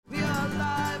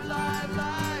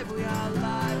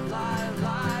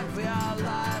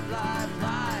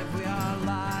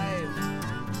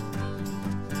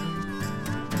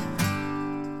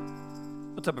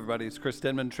What's up, everybody? It's Chris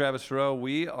Denman, Travis Rowe.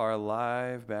 We are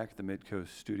live back at the Midcoast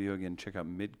studio. Again, check out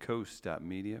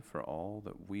midcoast.media for all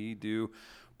that we do.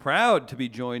 Proud to be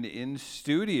joined in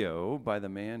studio by the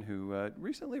man who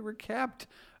recently recapped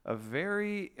a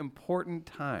very important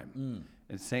time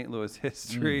in St. Louis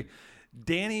history,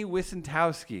 Danny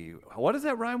Wicentowski. What does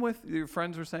that rhyme with? Your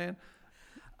friends were saying?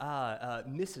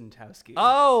 Missentowski.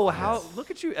 Oh, how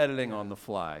look at you editing on the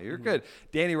fly. You're good.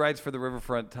 Danny writes for the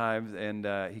Riverfront Times, and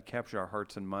he captured our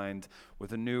hearts and minds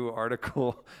with a new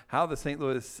article, How the St.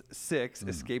 Louis Six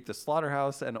Escaped the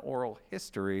Slaughterhouse and Oral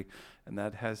History. And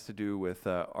that has to do with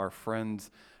our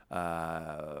friends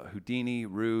Houdini,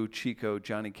 Rue, Chico,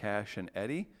 Johnny Cash, and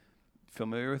Eddie.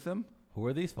 Familiar with them? Who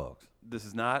are these folks? This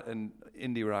is not an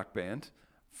indie rock band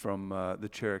from the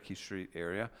Cherokee Street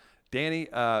area. Danny,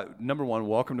 number one,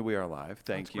 welcome to We Are Live.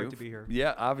 Thank you. It's great to be here.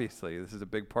 Yeah, obviously. This is a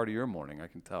big part of your morning, I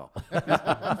can tell.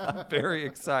 Very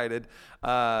excited.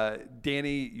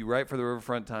 Danny, you write for the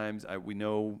Riverfront Times. We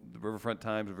know the Riverfront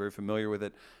Times. We're very familiar with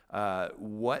it.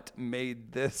 What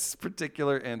made this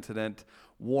particular incident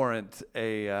warrant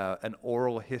an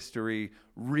oral history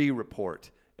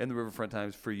re-report in the Riverfront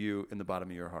Times for you in the bottom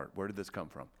of your heart? Where did this come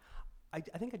from? I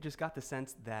think I just got the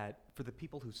sense that for the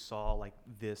people who saw like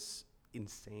this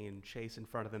insane chase in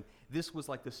front of them, this was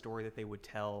like the story that they would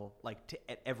tell like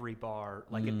at every bar,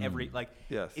 like at every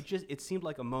Yes. It seemed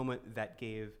like a moment that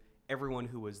gave everyone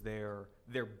who was there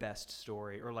their best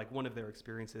story or like one of their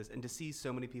experiences, and to see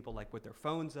so many people like with their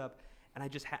phones up, and I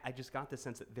just got the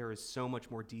sense that there is so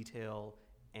much more detail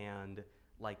and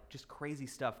like just crazy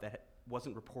stuff that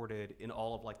wasn't reported in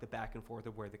all of like the back and forth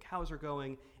of where the cows are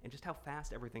going and just how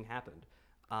fast everything happened.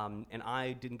 And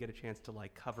I didn't get a chance to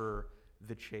like cover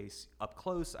the chase up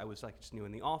close. I was like just new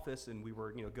in the office, and we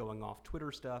were going off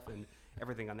Twitter stuff and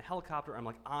everything on the helicopter. I'm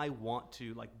like, I want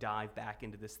to like dive back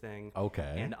into this thing.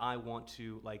 Okay. And I want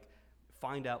to like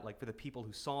find out like for the people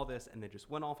who saw this and then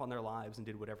just went off on their lives and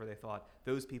did whatever they thought,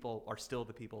 those people are still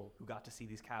the people who got to see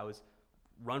these cows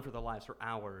run for their lives for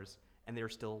hours, and they're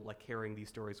still like carrying these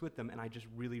stories with them. And I just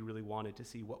really, really wanted to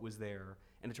see what was there.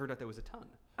 And it turned out there was a ton.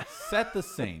 Set the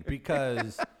scene,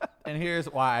 because, and here's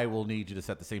why I will need you to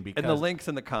set the scene. Because And the link's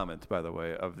in the comments, by the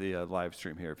way, of the live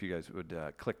stream here. If you guys would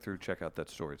click through, check out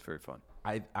that story. It's very fun.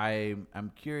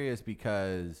 I'm curious,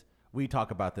 because we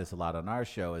talk about this a lot on our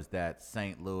show, is that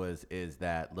St. Louis is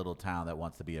that little town that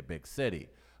wants to be a big city.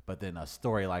 But then a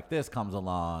story like this comes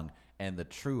along, and the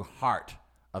true heart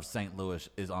of St. Louis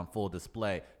is on full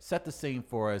display. Set the scene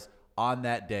for us on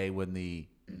that day when the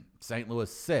St. Louis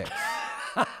Six.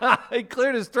 He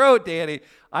cleared his throat, Danny.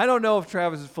 I don't know if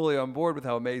Travis is fully on board with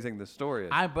how amazing this story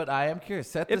is. But I am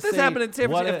curious. Set the If this scene. happened in San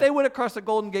Francisco, if they went across the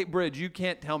Golden Gate Bridge, you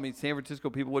can't tell me San Francisco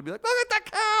people would be like, look at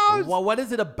the cows. Well, what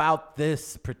is it about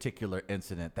this particular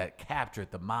incident that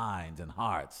captured the minds and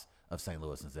hearts of St.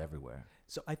 Louisans everywhere?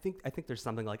 So I think there's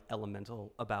something like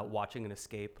elemental about watching an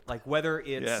escape, like whether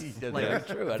it's Yes. like Very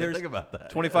true. I didn't there's think about that.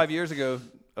 25 years ago,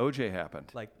 OJ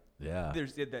happened. like Yeah.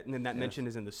 there's that, and then that mention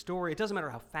is in the story. It doesn't matter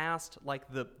how fast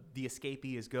like the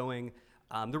escapee is going.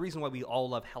 The reason why we all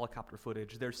love helicopter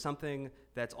footage, there's something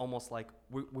that's almost like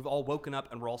we've all woken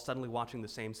up and we're all suddenly watching the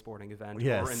same sporting event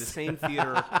Yes. or in the same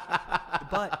theater.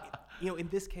 But in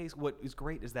this case, what is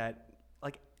great is that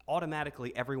like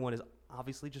automatically everyone is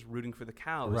obviously just rooting for the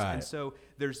cows, Right. and so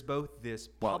there's both this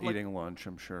While public, eating lunch,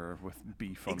 I'm sure, with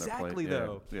beef on exactly their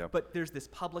plate. though. Yeah. But there's this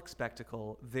public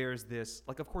spectacle. There's this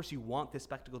like, of course, you want this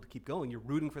spectacle to keep going. You're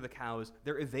rooting for the cows.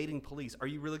 They're evading police. Are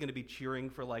you really going to be cheering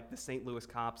for like the St. Louis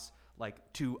cops like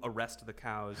to arrest the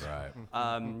cows? Right.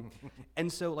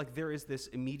 And so like there is this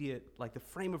immediate like the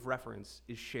frame of reference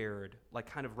is shared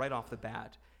like kind of right off the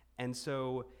bat. And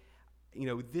so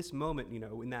this moment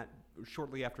in that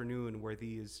shortly afternoon where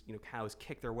these cows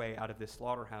kick their way out of this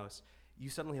slaughterhouse, you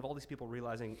suddenly have all these people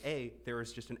realizing A, there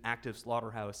is just an active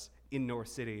slaughterhouse in North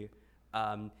City,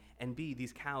 and B,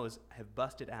 these cows have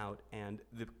busted out and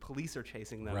the police are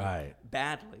chasing them Right.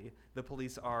 badly. The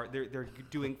police are they're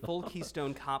doing full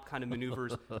Keystone Cop kind of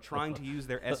maneuvers, trying to use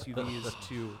their SUVs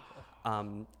to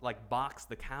like box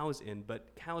the cows in,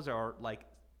 but cows are like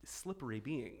slippery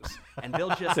beings, and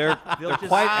they'll just They're just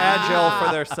quite agile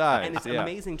for their size. and it's yeah.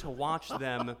 amazing to watch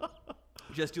them.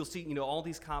 Just you'll see, all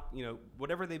these cop,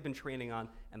 whatever they've been training on,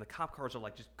 and the cop cars are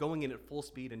like just going in at full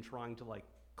speed and trying to like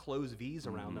close V's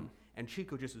around them. And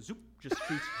Chico just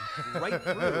shoots right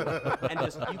through, and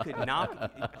just you could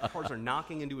knock. Cars are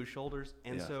knocking into his shoulders,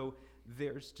 and Yeah. so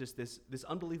there's just this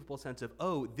unbelievable sense of,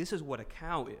 oh, this is what a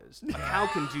cow is. A cow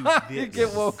can do this. You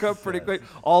get woke up pretty quick.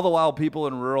 All the while, people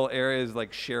in rural areas,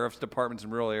 like sheriff's departments in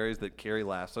rural areas that carry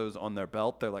lassos on their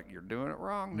belt, they're like, "You're doing it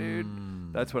wrong,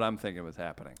 dude." That's what I'm thinking was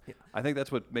happening. Yeah. I think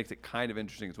that's what makes it kind of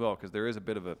interesting as well, because there is a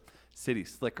bit of a city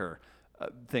slicker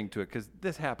thing to it, because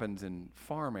this happens in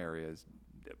farm areas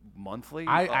monthly.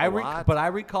 But I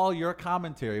recall your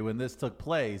commentary when this took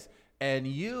place, and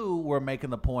you were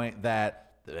making the point that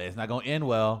it's not going to end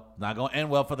well. It's not going to end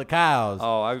well for the cows.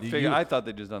 Oh, I thought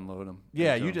they just unload them.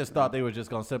 Yeah, you just thought they were just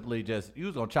going to simply you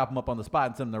was going to chop them up on the spot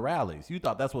and send them to rallies. You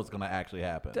thought that's what's going to actually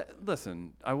happen.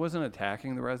 Listen, I wasn't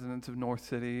attacking the residents of North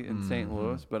City in St.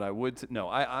 Louis, but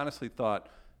I honestly thought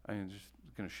I was just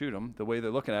going to shoot them. The way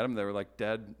they're looking at them, they were like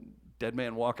dead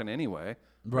man walking anyway.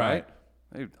 Right?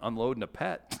 They're unloading a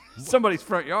pet. Somebody's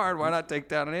front yard. Why not take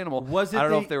down an animal? I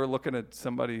don't know if they were looking at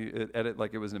somebody at it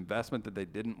like it was an investment that they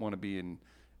didn't want to be in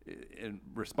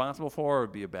responsible for, or it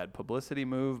would be a bad publicity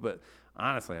move. But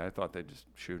honestly, I thought they'd just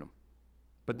shoot them.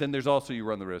 But then there's also, you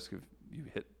run the risk of you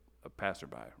hit a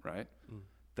passerby, right?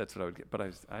 That's what I would get.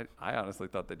 But I honestly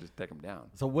thought they'd just take them down.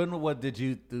 So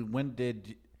do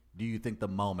you think the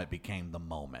moment became the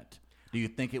moment? Do you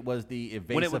think it was the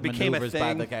evasive maneuvers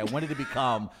by the guy? When did it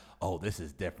become, oh, this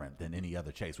is different than any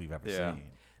other chase we've ever seen?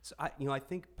 So I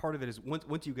think part of it is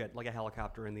once you get like a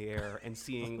helicopter in the air and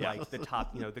seeing like the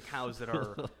top, the cows that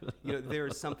are,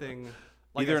 there's something.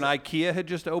 Like either an IKEA had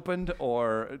just opened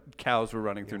or cows were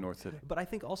running through North City. But I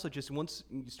think also just once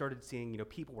you started seeing,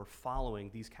 people were following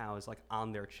these cows like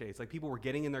on their chase. Like people were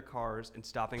getting in their cars and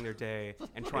stopping their day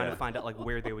and trying to find out like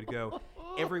where they would go.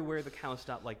 Everywhere the cows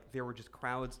stopped, like there were just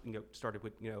crowds, started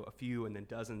with, a few and then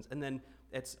dozens. And then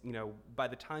it's, by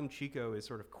the time Chico is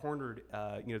sort of cornered,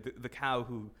 the cow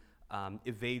who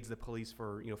evades the police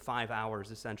for, 5 hours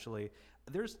essentially,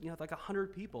 there's, like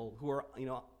 100 people who are,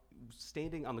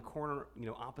 standing on the corner,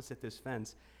 opposite this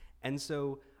fence. And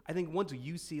so I think once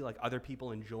you see like other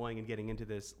people enjoying and getting into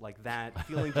this, like that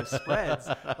feeling just spreads.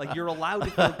 Like you're allowed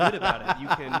to feel good about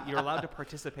it. You're allowed to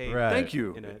participate. Right. Thank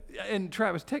you. In it. And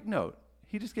Travis, take note.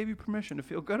 He just gave you permission to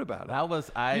feel good about it.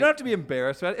 You don't have to be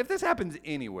embarrassed about it. If this happens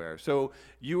anywhere. So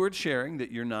you were sharing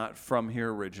that you're not from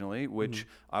here originally, which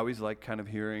I always like kind of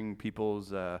hearing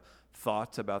people's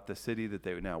thoughts about the city that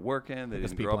they now work in. They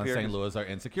because didn't grow up people in here. St. Louis are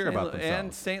insecure about themselves.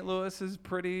 And St. Louis is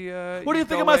pretty... what do you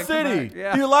think of my city?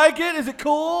 Yeah. Do you like it? Is it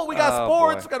cool? We got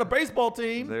sports. We got a baseball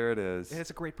team. There it is. It's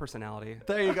a great personality.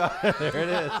 There you go. There it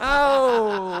is.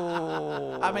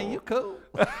 Oh. I mean, you cool.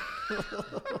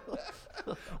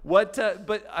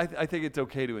 But I think it's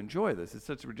okay to enjoy this. It's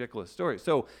such a ridiculous story.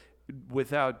 So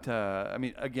without,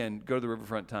 again, go to the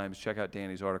Riverfront Times, check out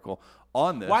Danny's article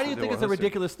on this. Why do you think it's a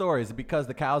ridiculous story? Is it because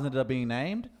the cows ended up being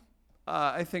named?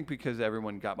 I think because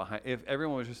everyone got behind. If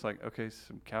everyone was just like, okay,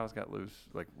 some cows got loose,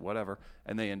 like whatever,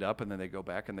 and they end up and then they go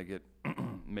back and they get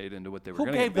made into what they were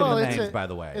going to Who gave them the names, by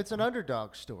the way? It's an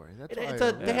underdog story. That's why it's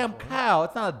a damn cow.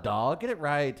 It's not a dog. Get it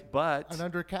right. But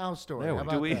an undercow story. There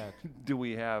How we about that? do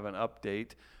we have an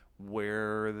update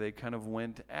where they kind of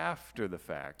went after the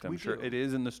fact? I'm sure it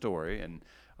is in the story, and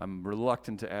I'm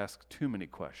reluctant to ask too many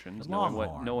questions,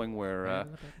 knowing where. I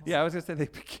was gonna say they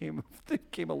became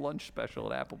a lunch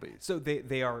special at Applebee's. So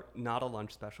they are not a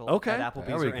lunch special Okay. at Applebee's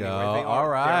There we or go. anywhere. They All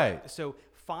right. So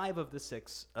 5 of the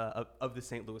 6 of the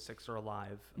St. Louis 6 are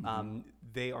alive.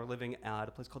 They are living at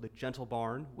a place called the Gentle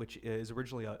Barn, which is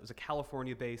originally a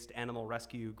California-based animal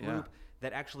rescue group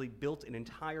that actually built an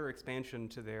entire expansion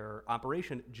to their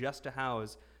operation just to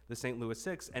house the St. Louis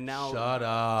 6. And now, Shut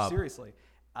up. Seriously.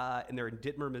 And they're in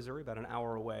Dittmer, Missouri, about an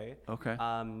hour away. Okay.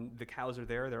 The cows are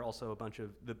there. There are also a bunch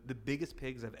of the biggest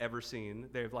pigs I've ever seen.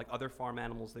 They have like other farm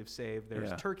animals they've saved.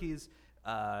 There's turkeys,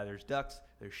 there's ducks,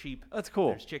 there's sheep. That's cool.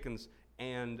 There's chickens,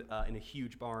 and in a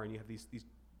huge barn you have these.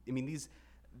 I mean these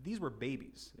were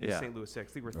babies in St. Louis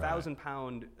 6. They were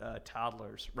 1,000-pound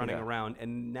toddlers running around,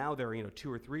 and now they're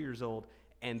 2 or 3 years old.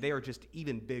 And they are just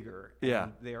even bigger.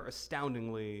 And they are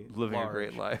astoundingly living large. a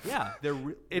great life. Yeah,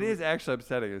 It is actually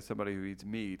upsetting as somebody who eats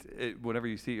meat. Whenever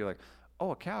you see it, you're like, oh,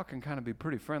 a cow can kind of be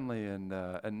pretty friendly and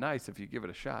nice if you give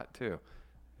it a shot too.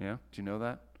 Yeah, do you know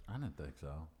that? I didn't think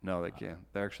so. No, they can't.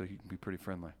 They actually can be pretty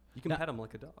friendly. You can pet them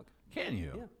like a dog. Can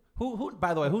you? Yeah. Who?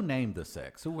 By the way, who named the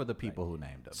 6? Who were the people who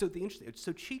named them?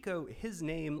 So Chico, his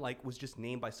name was just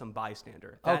named by some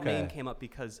bystander. That name came up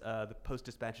because the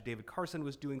Post-Dispatch David Carson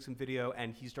was doing some video,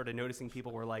 and he started noticing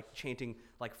people were like chanting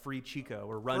like "Free Chico"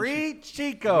 or "Run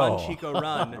Chico, Run Chico,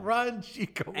 run, run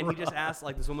Chico." And he just asked,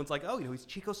 like, this woman's like, "Oh, he's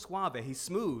Chico Suave. He's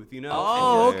smooth,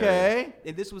 Oh, okay.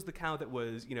 And this was the cow that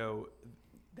was,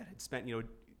 that had spent,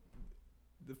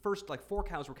 the first 4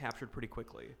 cows were captured pretty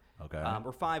quickly. Okay.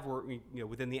 Or 5 were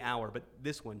within the hour. But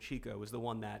this one, Chico, was the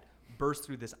one that burst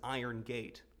through this iron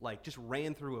gate, just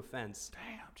ran through a fence.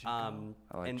 Damn, Chico.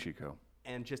 I like Chico.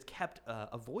 And just kept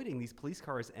avoiding these police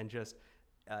cars and just.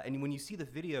 And when you see the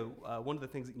video, one of the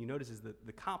things that you notice is that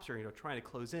the cops are trying to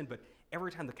close in, but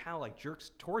every time the cow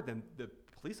jerks toward them, the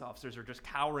police officers are just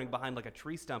cowering behind a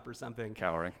tree stump or something.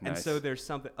 Cowering, And nice. so there's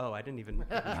something. Oh, I didn't even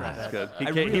try that. Good.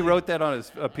 I He wrote that on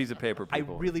a piece of paper. I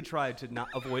People. really tried to not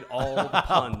avoid all the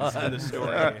puns in the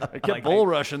story. I kept bull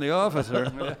rushing the officer.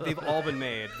 They've all been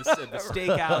made. The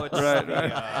stakeouts.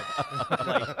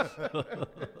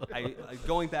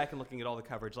 Going back and looking at all the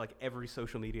coverage, every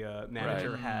social media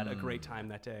manager had a great time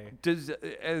that day. Does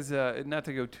not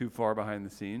to go too far behind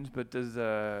the scenes, but does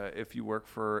if you work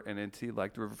for an entity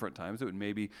like the Riverfront Times, it would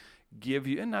maybe give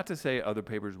you, and not to say other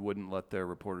papers wouldn't let their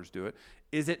reporters do it,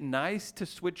 is it nice to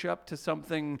switch up to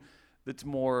something that's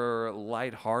more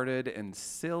lighthearted and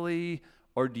silly?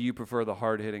 Or do you prefer the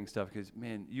hard-hitting stuff? Because,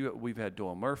 man, we've had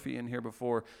Doyle Murphy in here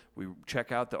before. We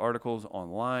check out the articles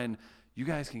online. You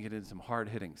guys can get into some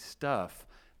hard-hitting stuff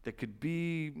that could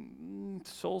be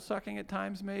soul-sucking at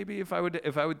times, maybe, if I would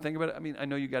think about it. I mean, I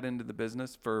know you got into the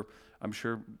business for, I'm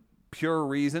sure, pure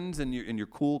reasons, and you're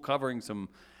cool covering some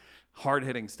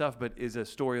hard-hitting stuff, but is a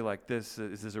story like this,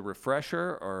 is this a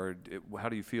refresher, or how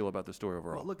do you feel about the story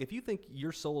overall? Well, look, if you think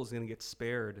your soul is going to get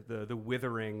spared the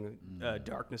withering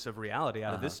darkness of reality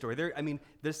out of this story,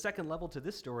 the second level to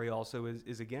this story also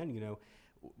is again,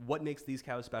 what makes these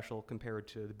cows special compared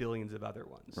to the billions of other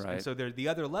ones. Right. And so the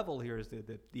other level here is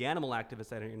the animal activist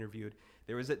that I interviewed.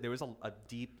 There was a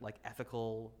deep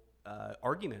ethical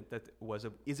argument that was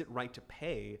is it right to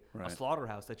pay a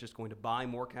slaughterhouse that's just going to buy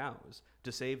more cows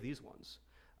to save these ones?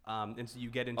 And so you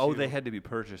get into they had to be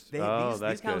purchased. these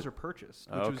that's cows good. are purchased,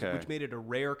 Okay. which made it a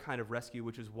rare kind of rescue,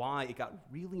 which is why it got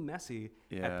really messy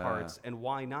at parts, and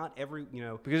why not every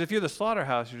Because if you're the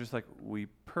slaughterhouse, you're just like, we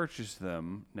purchased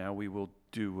them, now we will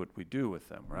do what we do with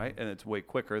them, right? And it's way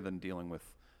quicker than dealing with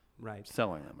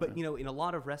selling them. But right? in a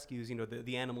lot of rescues,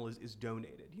 the animal is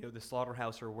donated. The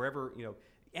slaughterhouse or wherever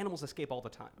animals escape all the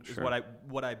time. Is Sure.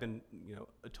 what I've been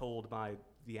told by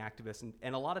the activists,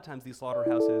 and a lot of times these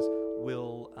slaughterhouses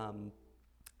will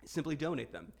simply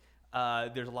donate them.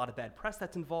 There's a lot of bad press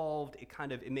that's involved.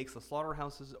 It makes the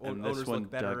slaughterhouses owners look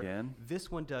better. Dug in?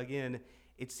 This one dug in.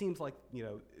 It seems like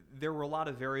there were a lot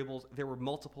of variables. There were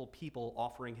multiple people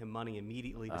offering him money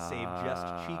immediately to save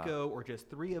just Chico or just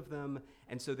 3 of them,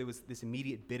 and so there was this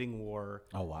immediate bidding war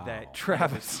that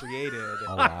Travis was created.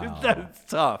 That's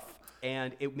tough.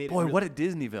 And it made Boy, what a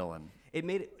Disney villain. It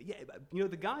made it.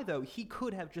 The guy though, he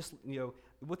could have just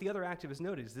what the other activists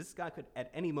noted is this guy could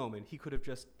at any moment he could have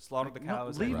just slaughtered the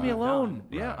cows. leave and me moved alone.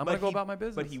 on. Yeah, I'm gonna go about my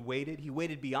business. But he waited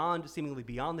seemingly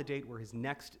beyond the date where his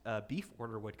next beef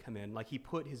order would come in. He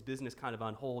put his business kind of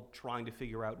on hold, trying to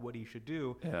figure out what he should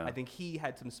do. Yeah. I think he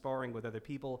had some sparring with other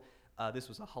people. This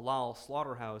was a halal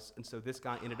slaughterhouse, and so this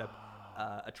guy ended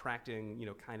up attracting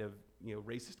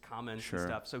racist comments and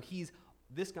stuff. So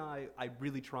this guy, I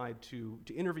really tried to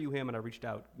interview him, and I reached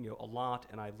out, a lot,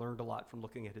 and I learned a lot from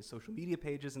looking at his social media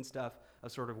pages and stuff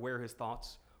of sort of where his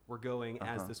thoughts were going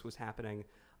as this was happening.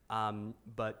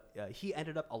 But he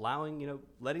ended up allowing,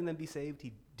 letting them be saved.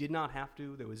 He did not have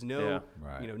to. There was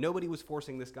nobody was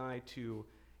forcing this guy to,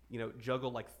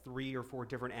 juggle 3 or 4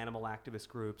 different animal activist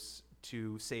groups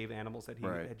to save animals that he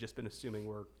had just been assuming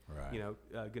were,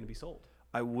 going to be sold.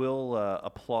 I will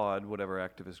applaud whatever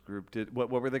activist group did. What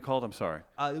were they called? I'm sorry.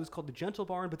 It was called the Gentle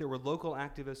Barn, but there were local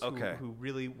activists who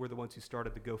really were the ones who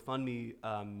started the GoFundMe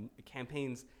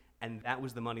campaigns, and that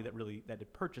was the money that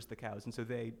had purchased the cows, and so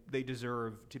they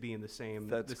deserve to be in the same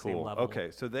same level.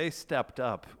 Okay, so they stepped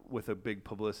up with a big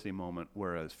publicity moment,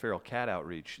 whereas Feral Cat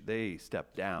Outreach, they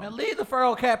stepped down. Man, leave the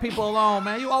feral cat people alone,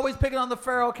 man. You always picking on the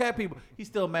feral cat people. He's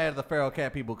still mad at the feral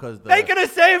cat people because They could have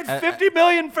saved 50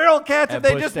 million feral cats if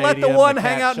they just let the one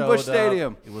hang out in Busch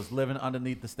Stadium. It was living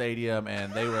underneath the stadium,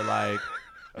 and they were like,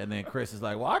 and then Chris is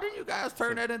like, why didn't you guys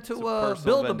turn that into a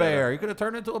Build-A-Bear? You could have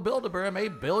turned it into a Build-A-Bear and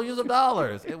made billions of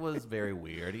dollars. It was very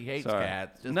weird. He hates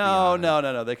cats. Just No.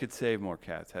 They could save more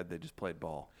cats had they just played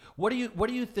ball. What do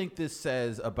you think this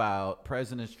says about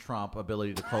President Trump's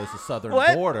ability to close the southern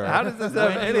What? border? How does this have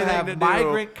when anything you have to do?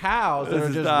 migrant cows that This are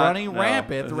is just not- running no,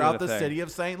 rampant this throughout isn't the a city thing.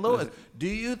 of St. Louis? Do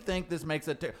you think this makes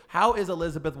it? How is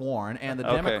Elizabeth Warren and the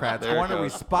Okay, Democrats there it going to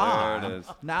goes. respond There it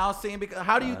is. now?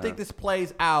 How do you think this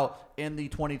plays out in the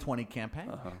 2020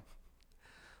 campaign?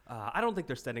 I don't think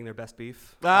they're sending their best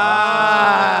beef. Yes!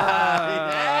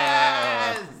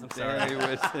 I'm sorry. Danny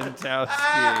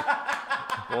Wicentowski.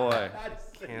 Boy,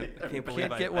 Can't believe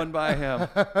can't I get one by him.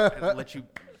 let you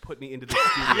put me into the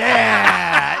studio.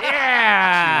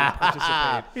 Yeah. To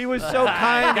participate. He was so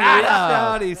kind. He reached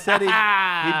out. He said he'd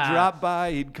drop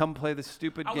by. He'd come play the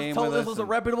stupid I game was told with this us. was a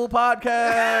reputable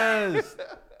podcast.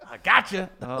 I gotcha.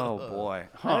 Oh boy.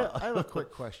 I have a quick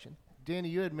question. Danny,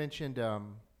 you had mentioned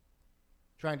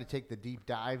trying to take the deep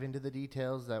dive into the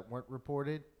details that weren't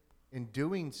reported. In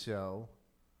doing so,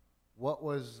 what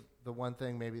was the one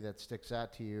thing maybe that sticks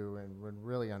out to you and when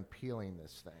really unpeeling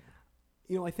this thing?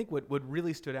 You know, I think what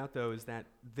really stood out though is that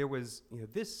there was,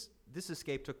 this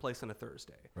escape took place on a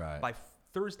Thursday. Right. By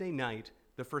Thursday night,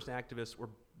 the first activists were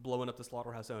blowing up the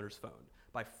slaughterhouse owner's phone.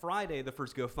 By Friday, the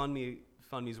first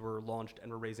GoFundMes were launched and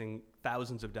were raising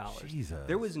thousands of dollars. Jesus.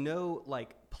 There was no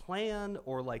plan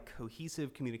or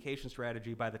cohesive communication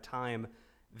strategy by the time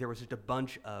there was just a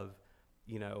bunch of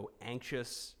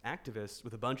anxious activists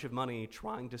with a bunch of money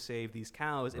trying to save these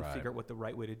cows and Right. figure out what the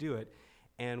right way to do it.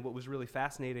 And what was really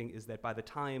fascinating is that by the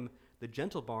time the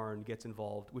Gentle Barn gets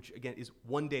involved, which again is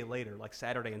one day later, like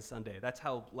Saturday and Sunday, that's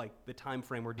how the time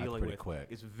frame we're dealing pretty with quick.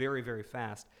 is very, very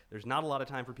fast. There's not a lot of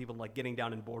time for people getting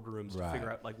down in boardrooms to Right. figure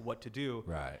out what to do.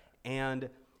 Right. And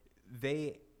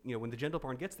they, when the Gentle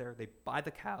Barn gets there, they buy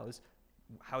the cows.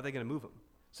 How are they going to move them?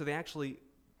 So they actually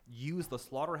use the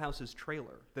slaughterhouse's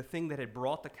trailer, the thing that had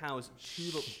brought the cows to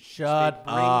the. Shut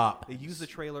up. They use the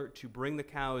trailer to bring the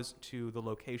cows to the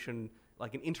location,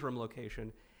 like an interim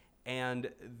location, and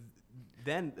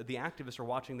then the activists are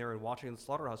watching there and watching the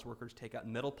slaughterhouse workers take out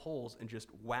metal poles and just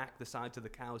whack the sides of the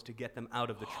cows to get them out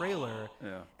of the trailer.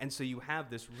 Yeah. And so you have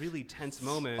this really tense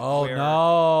moment Oh, where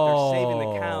no. they're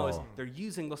saving the cows. They're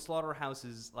using the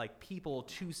slaughterhouse's people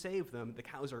to save them. The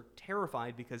cows are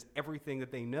terrified because everything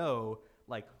that they know,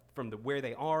 from where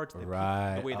they are to the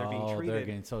way they're being treated. They're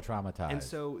getting so traumatized. And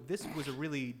so this was a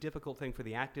really difficult thing for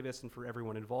the activists and for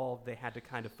everyone involved. They had to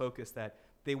kind of focus that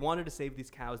they wanted to save these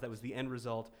cows. That was the end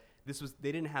result.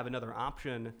 They didn't have another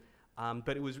option,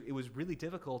 but it was really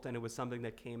difficult, and it was something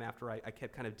that came after I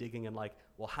kept kind of digging and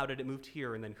well, how did it move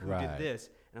here, and then who Right. did this?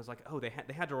 And I was like, oh, they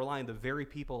had to rely on the very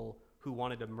people who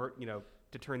wanted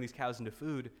to turn these cows into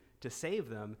food to save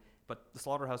them, but the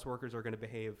slaughterhouse workers are going to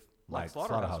behave like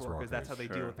slaughterhouse workers. That's how they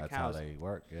deal with the That's cows. how they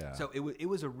work, yeah. So it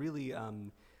was a really, I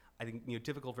think,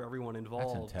 difficult for everyone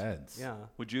involved. That's intense. Yeah.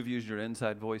 Would you have used your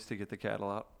inside voice to get the cattle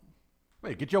out?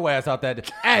 Wait, get your ass out that.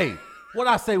 Hey, what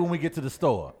I say when we get to the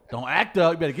store? Don't act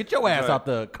up. You better get your ass Right. out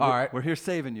the cart. We're here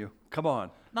saving you. Come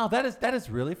on. No, that is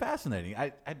really fascinating.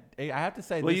 I have to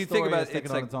say, Well, this you story think about is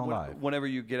taking on its own life. whenever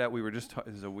you get out, we were just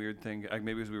this is a weird thing.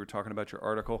 Maybe as we were talking about your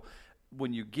article,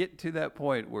 when you get to that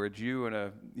point where it's you and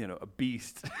a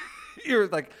beast, you're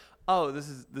like, oh, this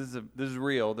is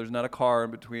real. There's not a car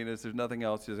in between us. There's nothing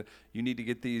else. You need to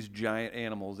get these giant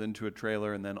animals into a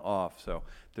trailer and then off. So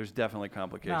there's definitely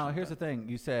complications. Now, here's the thing.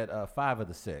 You said 5 of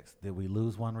the 6. Did we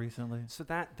lose one recently? So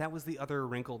that was the other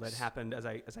wrinkle that happened as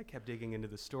I kept digging into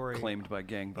the story. Claimed by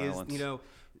gang violence. Is,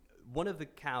 one of the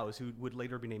cows, who would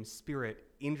later be named Spirit,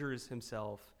 injures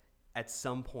himself at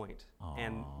some point.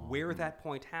 And where that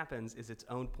point happens is its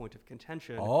own point of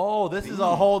contention. Oh, this is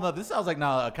a whole nother. This sounds like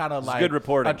now kind of like good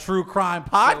reporting. a true crime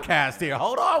podcast here.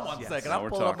 Hold on one second. now I'm we're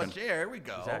pulling up a talking. chair. Here we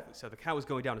go. Exactly. So the cow was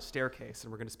going down a staircase,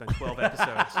 and we're going to spend 12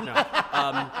 episodes.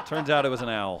 No. Turns out it was an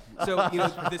owl. So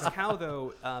this cow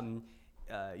though,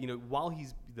 while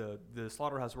the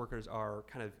slaughterhouse workers are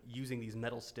kind of using these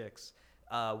metal sticks,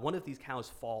 one of these cows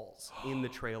falls in the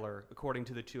trailer, according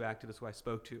to the 2 activists who I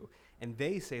spoke to, and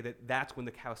they say that that's when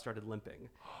the cow started limping.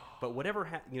 But whatever,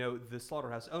 the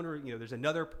slaughterhouse owner, there's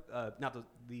another, not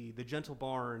the Gentle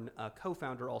Barn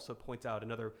co-founder also points out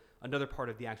another part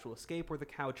of the actual escape where the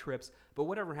cow trips. But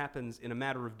whatever happens, in a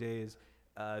matter of days,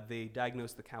 they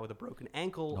diagnose the cow with a broken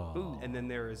ankle, and then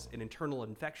there is an internal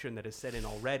infection that is set in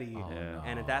already.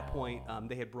 And at that point,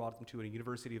 they had brought them to a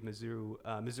University of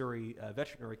Missouri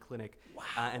veterinary clinic,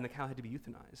 and the cow had to be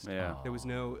euthanized. Yeah. There was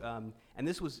no, and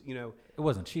this was, It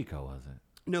wasn't Chico, was it?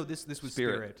 no, this was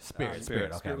Spirit. Spirit. Spirit.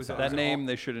 Okay, Spirit was, I'm That was name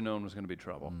they should have known was going to be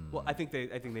trouble. well, I think they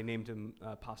named him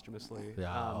posthumously.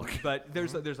 Yeah, okay. But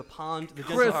there's a pond. The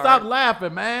Chris, Gentle- stop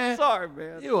laughing, man. Sorry,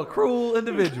 man. You a cruel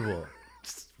individual.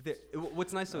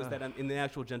 What's nice though is that in the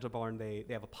actual Gentle Barn they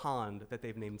have a pond that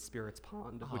they've named Spirit's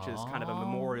Pond, which is kind of a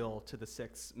memorial to the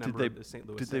 6 member of the St.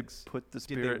 Louis Did Six. they put the Did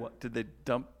they spirit? what? Did they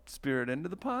dump Spirit into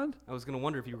the pond? I was going to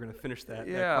wonder if you were going to finish that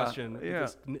Yeah, question. yeah.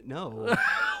 Because no.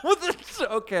 Well,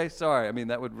 okay, sorry. I mean,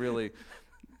 that would really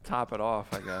top it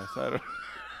off, I guess. I don't.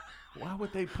 Why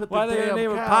would they put Why the they damn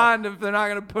name cow? a pond if they're not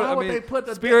going to put? Why I would mean, they put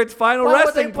the Spirit's final why would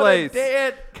resting they place? Put a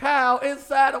dead cow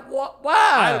inside of what?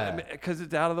 Why? Because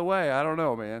it's out of the way. I don't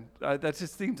know, man. That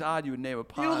just seems odd. You would name a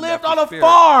pond. You lived after on a Spirit.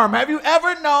 farm. Have you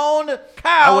ever known cows?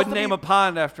 I would to name be- a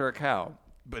pond after a cow.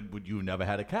 But you never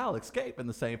had a cow escape in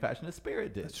the same fashion as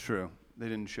Spirit did. That's true. They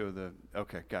didn't show the.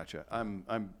 Okay, gotcha. I'm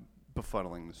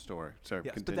befuddling the story. Sorry,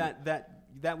 Yes, continue. but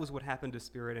that was what happened to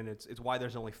Spirit, and it's why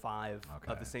there's only 5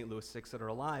 of the St. Louis 6 that are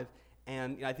alive.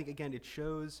 And I think again it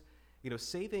shows,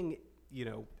 saving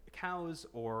cows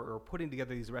or putting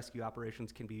together these rescue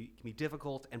operations can be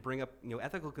difficult and bring up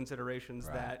ethical considerations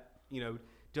that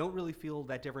don't really feel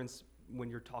that difference when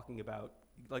you're talking about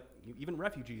like even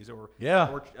refugees or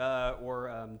triage.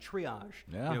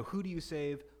 Yeah. Who do you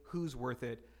save? Who's worth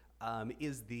it?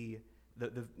 Is the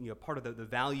part of the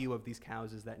value of these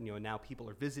cows is that now people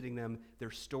are visiting them.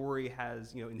 Their story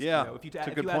has it's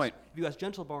a good point. If you ask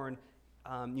Gentle Barn,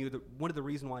 one of the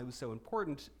reasons why it was so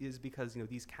important is because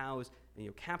these cows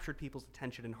captured people's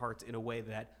attention and hearts in a way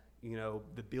that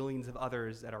the billions of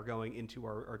others that are going into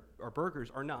our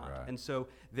burgers are not. Right. And so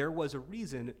there was a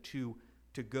reason to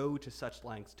go to such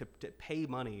lengths, to pay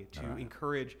money, to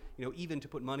encourage, even to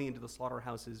put money into the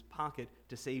slaughterhouse's pocket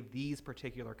to save these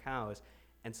particular cows.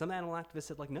 And some animal activists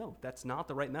said, like, no, that's not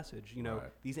the right message.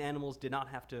 These animals did not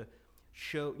have to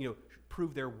show,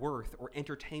 prove their worth or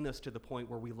entertain us to the point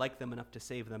where we like them enough to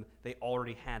save them. They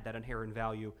already had that inherent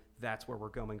value. That's where we're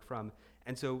going from.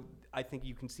 And so I think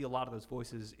you can see a lot of those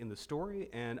voices in the story.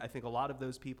 And I think a lot of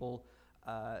those people,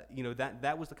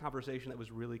 that was the conversation that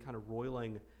was really kind of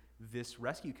roiling this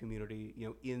rescue community,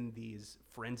 in these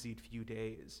frenzied few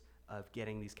days of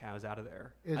getting these cows out of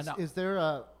there. Is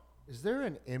there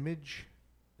an image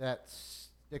that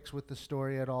sticks with the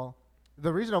story at all?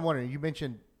 The reason I'm wondering, you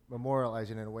mentioned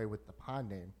memorializing in a way with the pond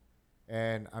name,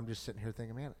 and I'm just sitting here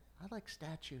thinking, man, I like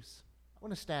statues. I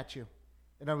want a statue.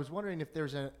 And I was wondering if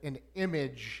there's an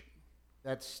image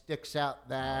that sticks out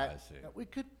that we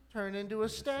could turn into a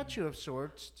statue of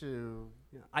sorts to...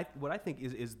 Yeah, what I think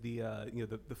is the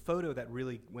the photo that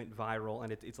really went viral,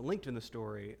 and it's linked in the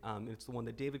story. It's the one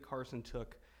that David Carson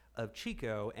took of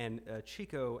Chico, and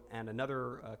Chico and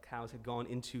another cows had gone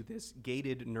into this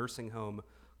gated nursing home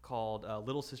called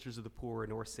Little Sisters of the Poor in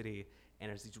North City, and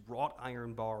there's these wrought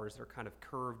iron bars that are kind of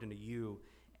curved in a U,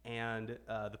 and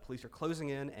the police are closing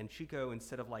in, and Chico,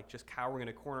 instead of like just cowering in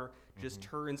a corner, just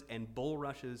turns and bull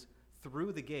rushes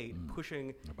through the gate,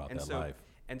 pushing. Life.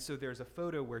 And so there's a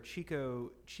photo where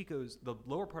the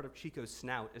lower part of Chico's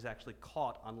snout is actually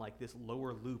caught on like this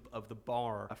lower loop of the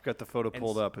bar. I've got the photo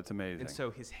pulled up. It's amazing. And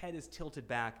so his head is tilted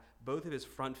back. Both of his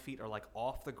front feet are like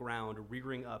off the ground,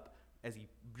 rearing up as he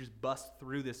just busts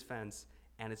through this fence.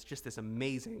 And it's just this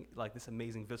amazing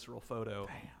visceral photo.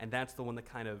 Damn. And that's the one that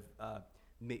kind of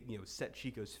set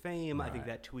Chico's fame. Right. I think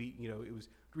that tweet, it was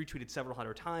retweeted several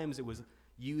hundred times. It was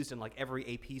used in like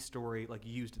every AP story, like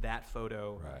used that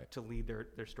photo to lead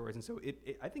their stories. And so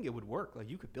I think it would work. Like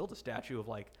you could build a statue of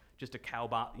like just a cow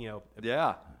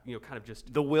kind of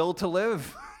just the will to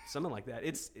live, something like that.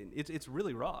 It's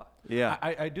really raw. Yeah.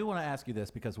 I do want to ask you this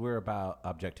because we're about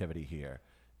objectivity here.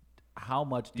 How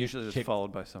much usually it's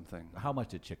followed by something. How much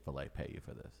did Chick-fil-A pay you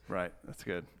for this? Right. That's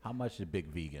good. How much did Big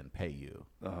Vegan pay you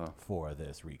for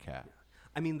this recap?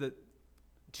 I mean, are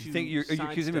you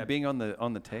accusing me of being on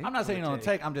the take? I'm not saying on the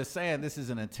take. I'm just saying this is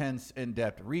an intense,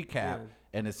 in-depth recap,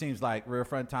 and it seems like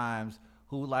Riverfront Times,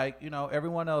 who like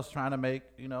everyone else trying to make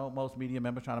most media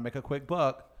members trying to make a quick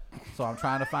buck. So I'm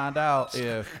trying to find out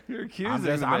if you're accusing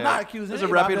me. I'm not accusing. As a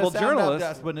reputable journalist,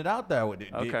 just putting it out there.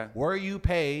 Okay. Were you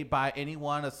paid by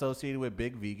anyone associated with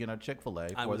Big Vegan or Chick-fil-A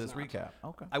for this recap?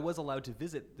 Okay. I was allowed to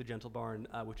visit the Gentle Barn,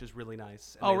 which is really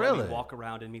nice. And they let me walk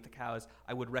around and meet the cows.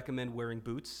 I would recommend wearing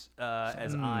boots,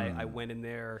 as I went in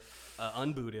there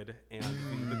unbooted,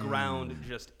 and the ground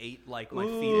just ate like my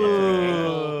feet up to the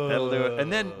ankle. That'll do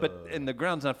it. And the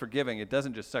ground's not forgiving. It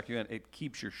doesn't just suck you in. It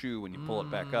keeps your shoe when you pull it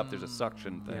back up. There's a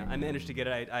suction thing. I managed to get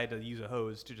it. I had to use a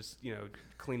hose to just,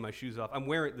 clean my shoes off. I'm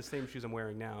wearing the same shoes I'm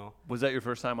wearing now. Was that your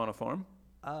first time on a farm?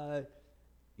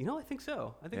 I think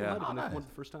so. I think it might have been one of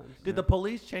the first times. Did the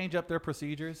police change up their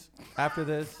procedures after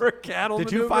this? For cattle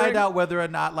Did you find out whether or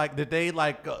not, did they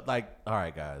all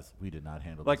right, guys, we did not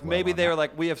handle this well maybe they that. were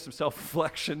like, we have some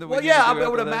self-reflection that Well, yeah, I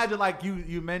would imagine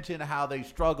you mentioned how they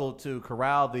struggled to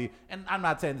corral and I'm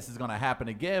not saying this is going to happen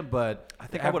again, but I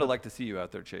think I would have liked to see you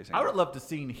out there chasing. I would have loved to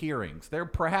seen hearings. There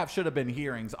perhaps should have been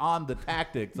hearings on the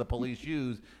tactics the police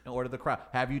used in order to crowd.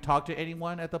 Have you talked to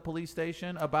anyone at the police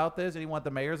station about this? Anyone at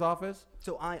the mayor's office?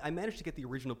 So I managed to get the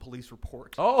original police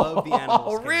report of the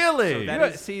animals. Oh, really?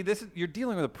 So you're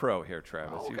dealing with a pro here,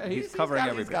 Travis. Okay. He's covering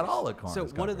everything. He's got all the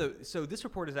corners. So So this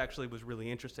report was really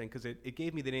interesting because it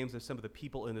gave me the names of some of the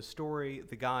people in the story.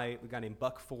 The guy named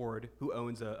Buck Ford, who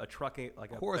owns a trucking,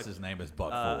 like Of course, his name is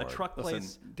Buck a Ford. truck place.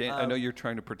 Listen, Dan, I know you're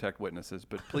trying to protect witnesses,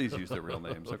 but please use their real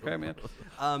names, okay, man?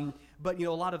 But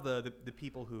a lot of the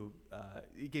people who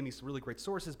it gave me some really great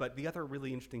sources. But the other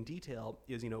really interesting detail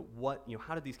is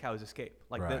how did these cows escape?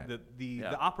 Like Right. the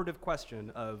operative question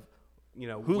of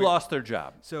Who lost their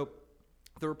job? So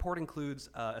the report includes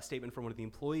a statement from one of the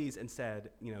employees and said,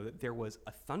 that there was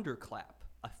a thunderclap,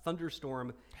 a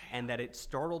thunderstorm, and that it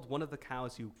startled one of the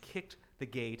cows who kicked the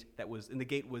gate and the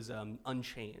gate was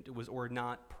unchained. It was or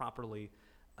not properly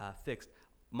fixed.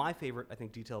 My favorite, I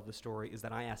think, detail of the story is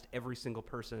that I asked every single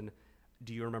person,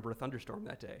 do you remember a thunderstorm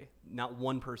that day? Not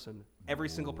one person. Every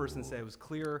single person said it was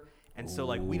clear. And so,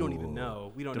 we don't even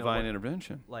know. We don't Divine know.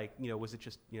 intervention. Was it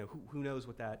just, who knows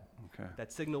what that Okay.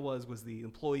 that signal was? Was the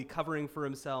employee covering for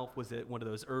himself? Was it one of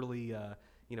those early,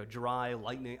 dry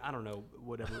lightning? I don't know,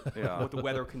 whatever, what the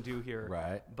weather can do here.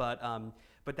 Right. But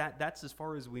that's as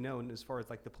far as we know, and as far as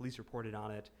the police reported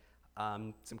on it.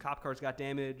 Some cop cars got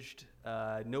damaged.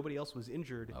 Nobody else was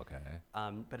injured. Okay.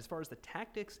 But as far as the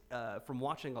tactics, from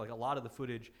watching a lot of the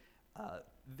footage,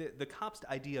 the cops'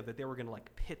 idea that they were going to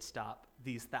pit stop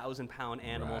these 1,000-pound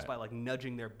animals Right. by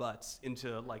nudging their butts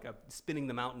into spinning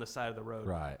them out on the side of the road,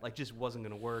 Right. just wasn't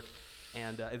going to work.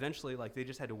 And eventually, they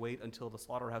just had to wait until the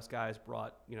slaughterhouse guys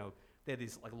brought, they had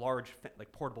these large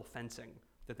portable fencing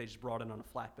that they just brought in on a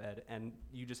flatbed, and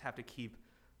you just have to keep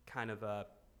kind of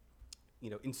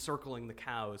encircling the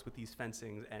cows with these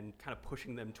fencings and kind of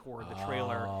pushing them toward the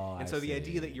trailer. And so the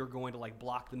idea that you're going to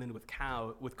block them in with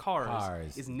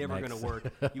cars is never going to work.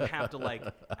 You have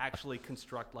to actually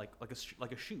construct like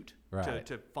a chute Right.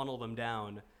 to funnel them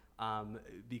down.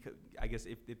 Because I guess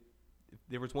if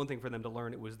there was one thing for them to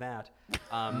learn, it was that.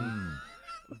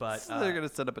 But So they're going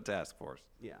to set up a task force.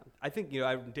 yeah, I think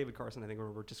David Carson. I think we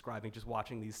were describing just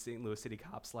watching these St. Louis City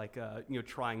cops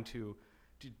trying to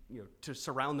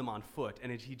surround them on foot,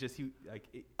 and it's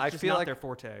I just feel not like their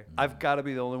forte. I've got to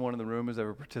be the only one in the room who's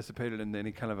ever participated in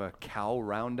any kind of a cow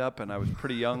roundup, and I was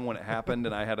pretty young when it happened,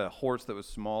 and I had a horse that was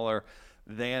smaller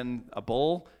than a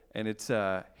bull, and it's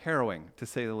harrowing to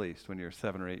say the least when you're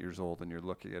 7 or 8 years old and you're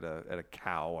looking at a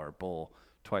cow or a bull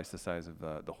twice the size of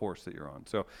the horse that you're on.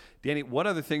 So, Danny, what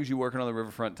other things you working on the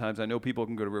Riverfront Times? I know people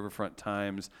can go to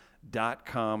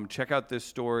riverfronttimes.com. Check out this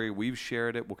story. We've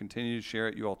shared it. We'll continue to share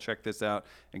it. You all check this out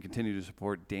and continue to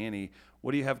support Danny.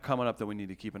 What do you have coming up that we need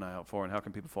to keep an eye out for, and how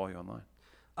can people follow you online?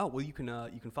 Oh, well, you can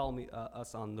follow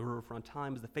us on the Riverfront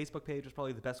Times. The Facebook page is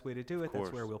probably the best way to do it.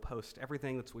 That's where we'll post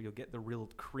everything. That's where you'll get the real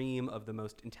cream of the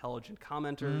most intelligent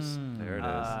commenters. There it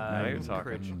is. Now you're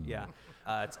talking. Yeah,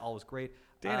 it's always great.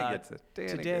 Danny gets it. Danny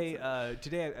today, gets it.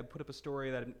 today I put up a story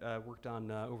that I worked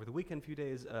on over the weekend, a few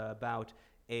days, about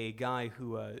a guy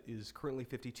who is currently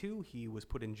 52. He was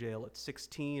put in jail at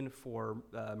 16 for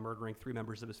murdering 3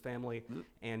 members of his family,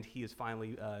 and he is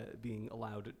finally being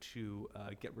allowed to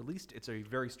get released. It's a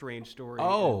very strange story.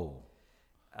 Oh.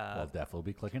 We'll definitely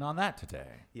be clicking on that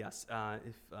today. Yes.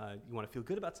 If you want to feel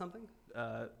good about something,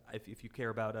 if you care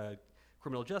about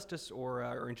criminal justice or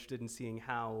are interested in seeing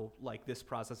how this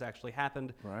process actually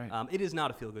happened, Right. It is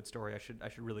not a feel good story. I should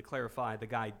really clarify. The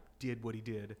guy did what he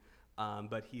did,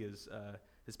 but he has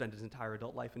spent his entire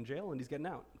adult life in jail and he's getting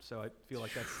out. So I feel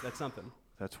like that's something.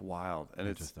 That's wild, and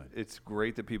it's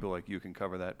great that people like you can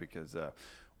cover that because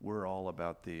we're all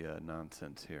about the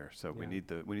nonsense here. So we need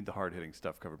the hard hitting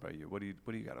stuff covered by you. What do you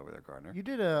got over there, Gardner? You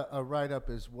did a write up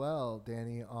as well,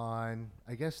 Danny, on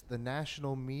I guess the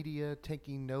national media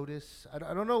taking notice. I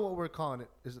don't know what we're calling it.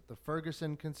 Is it the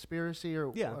Ferguson conspiracy,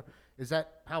 or is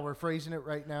that how we're phrasing it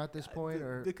right now at this point?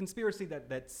 Or the conspiracy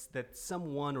that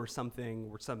someone or something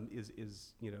or some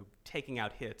is taking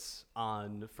out hits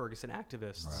on Ferguson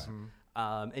activists.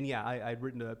 Right. And I'd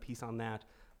written a piece on that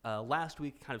last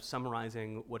week, kind of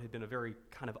summarizing what had been a very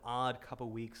kind of odd couple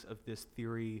weeks of this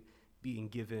theory being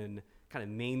given kind of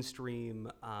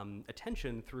mainstream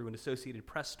attention through an Associated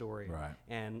Press story. Right.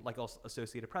 And like all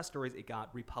Associated Press stories, it got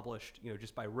republished,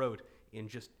 just by rote in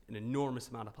just an enormous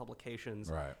amount of publications.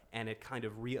 Right. And it kind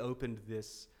of reopened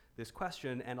this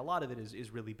question, and a lot of it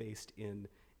is really based in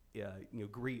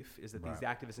grief. Is that these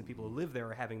activists and people who live there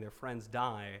are having their friends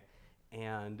die,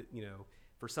 and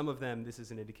for some of them this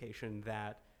is an indication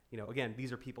that again,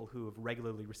 these are people who have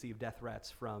regularly received death threats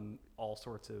from all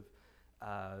sorts of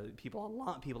people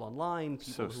online.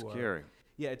 People So who scary.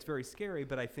 It's very scary,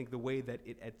 but I think the way that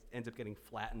it ends up getting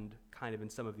flattened kind of in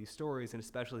some of these stories, and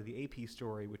especially the AP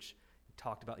story, which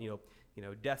talked about,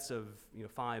 deaths of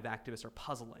 5 activists are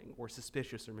puzzling or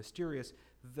suspicious or mysterious,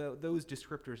 those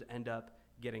descriptors end up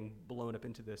getting blown up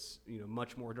into this,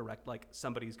 much more direct, like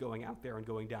somebody's going out there and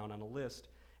going down on a list.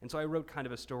 And so I wrote kind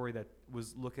of a story that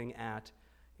was looking at,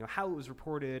 how it was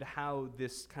reported, how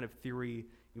this kind of theory,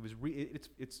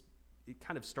 it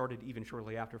kind of started even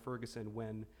shortly after Ferguson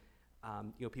when,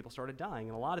 people started dying.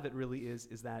 And a lot of it really is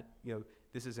that,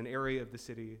 this is an area of the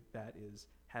city that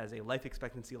has a life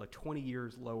expectancy like 20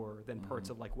 years lower than parts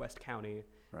of like West County.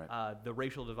 Right. The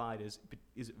racial divide is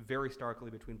very starkly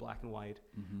between black and white.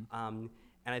 And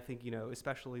I think,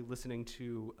 especially listening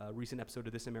to a recent episode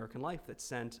of This American Life that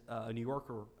sent a New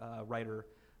Yorker writer,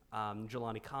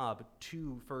 Jelani Cobb,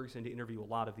 to Ferguson to interview a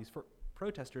lot of these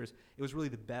protesters, it was really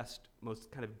the best,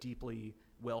 most kind of deeply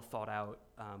well thought out,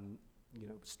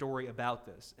 story about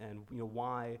this and,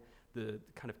 why the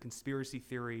kind of conspiracy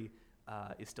theory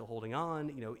is still holding on.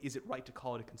 Is it right to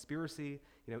call it a conspiracy?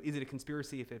 Is it a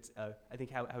conspiracy if it's, I think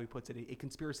how he puts it, a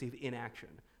conspiracy of inaction,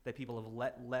 that people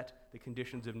have let the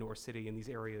conditions of North City in these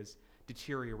areas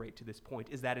deteriorate to this point?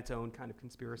 Is that its own kind of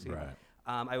conspiracy? Right.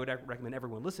 I would recommend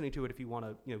everyone listening to it if you want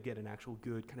to, get an actual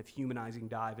good kind of humanizing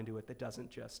dive into it that doesn't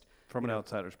just From an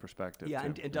outsider's perspective. yeah, too.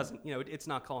 and it doesn't, it's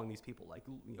not calling these people like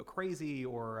crazy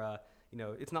or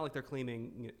it's not like they're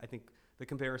claiming. I think the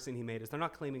comparison he made is they're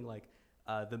not claiming like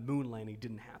the moon landing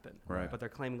didn't happen, Right. but they're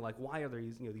claiming like why are there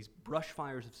these brush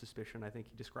fires of suspicion? I think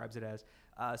he describes it as.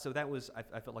 So that was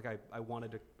I felt like I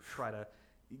wanted to try to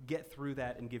get through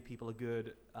that and give people a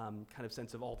good kind of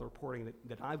sense of all the reporting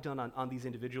that I've done on these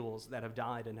individuals that have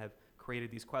died and have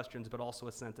created these questions, but also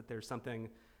a sense that there's something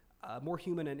more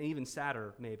human and even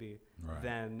sadder maybe Right.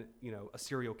 than a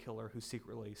serial killer who's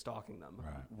secretly stalking them.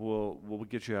 Right. We'll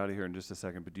get you out of here in just a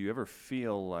second, but do you ever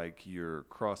feel like you're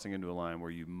crossing into a line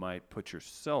where you might put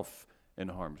yourself in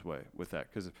harm's way with that?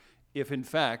 Because if in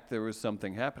fact there was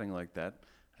something happening like that,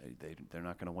 they're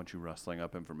not going to want you rustling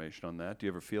up information on that. Do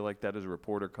you ever feel like that as a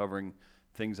reporter covering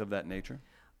things of that nature?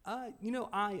 I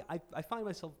find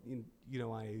myself,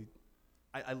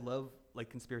 I love like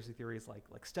conspiracy theories,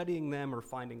 like studying them or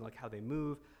finding like how they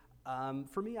move.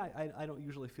 For me, I don't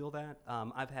usually feel that.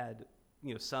 I've had,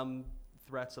 some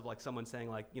threats of like someone saying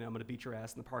like, I'm going to beat your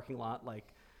ass in the parking lot.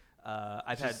 Like,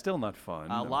 I've It's had still not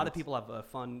fun. a lot of people have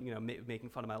fun, making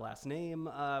fun of my last name,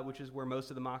 which is where most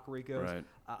of the mockery goes. Right.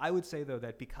 I would say though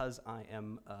that because I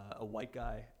am a white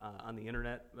guy on the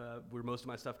internet, where most of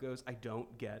my stuff goes, I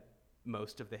don't get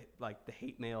most of the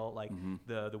hate mail. Like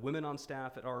the women on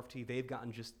staff at RFT, they've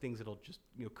gotten just things that'll just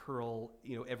curl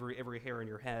every hair in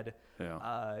your head.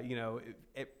 Yeah.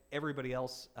 Everybody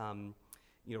else.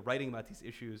 Writing about these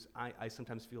issues, I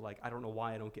sometimes feel like I don't know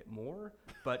why I don't get more,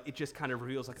 but it just kind of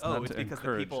reveals like, Not it's to because the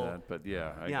encourage people. that, but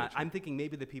yeah, I Yeah, get you. I'm thinking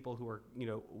maybe the people who are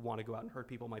want to go out and hurt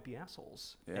people might be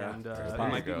assholes, Yeah, and there you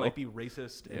might go. be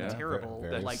racist Yeah. and terrible,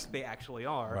 Very- very like they actually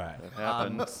are. Right. That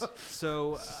happens.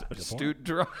 So, Astute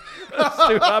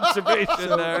observation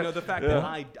so there. the fact that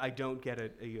I don't get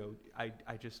it,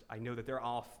 I know that they're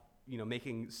off,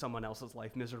 making someone else's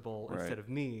life miserable Right. instead of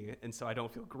me, and so I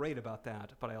don't feel great about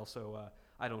that. But I also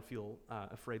I don't feel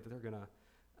afraid that they're gonna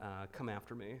come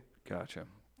after me. Gotcha.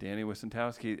 Danny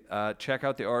Wicentowski, check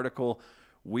out the article.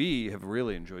 We have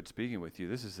really enjoyed speaking with you.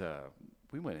 This is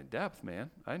we went in depth, man.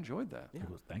 I enjoyed that. Yeah.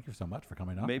 Well, thank you so much for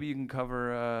coming on. Maybe you can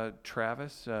cover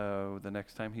Travis the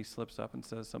next time he slips up and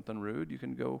says something rude. You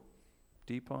can go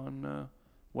deep on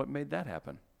what made that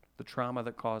happen, the trauma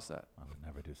that caused that. I would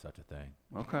never do such a thing.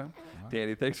 Okay.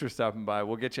 Danny, thanks for stopping by.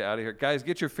 We'll get you out of here. Guys,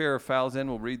 get your fair fouls in.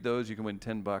 We'll read those. You can win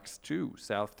 $10 to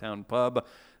Southtown Pub.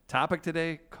 Topic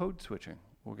today, code switching.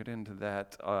 We'll get into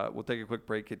that. We'll take a quick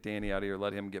break, get Danny out of here,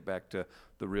 let him get back to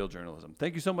the real journalism.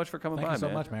 Thank you so much for coming Thank by, you so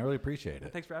man. much, man. I really appreciate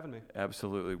it. Thanks for having me.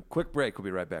 Absolutely. Quick break. We'll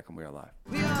be right back when we are live.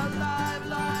 We are live,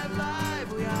 live,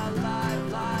 live. We are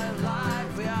live, live,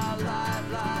 live. We are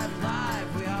live, live,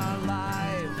 live. We are live.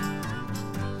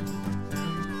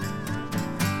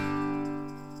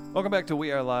 Welcome back to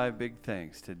We Are Live. Big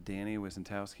thanks to Danny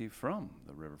Wicentowski from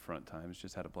the Riverfront Times.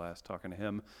 Just had a blast talking to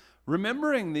him,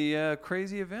 remembering the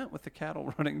crazy event with the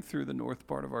cattle running through the north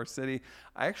part of our city.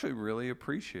 I actually really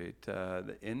appreciate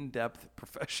the in-depth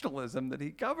professionalism that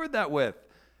he covered that with.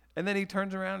 And then he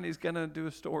turns around and he's going to do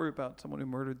a story about someone who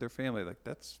murdered their family. Like,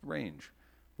 that's range.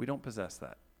 We don't possess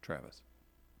that, Travis.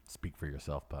 Speak for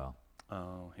yourself, pal.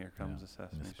 Oh, here comes Yeah, the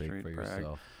Sesame speak Street for brag.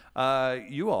 yourself.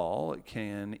 You all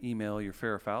can email your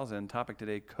fair files in. Topic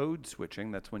today, code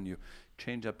switching. That's when you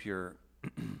change up your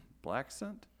black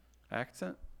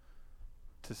accent.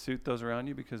 to suit those around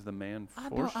you because the man I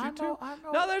know, forced I you know, to? I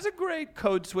know. No, there's a great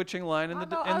code switching line in the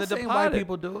I've seen Departed. white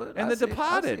people do it. In the I've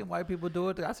Departed. seen white people do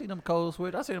it. I seen them code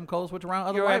switch. I seen them code switch around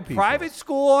other You're white at people. private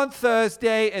school on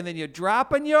Thursday, and then you're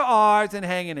dropping your R's and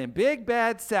hanging in Big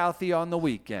Bad Southie on the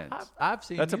weekends. I've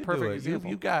seen That's a you perfect do it. example.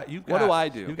 You got. What do I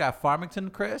do? You got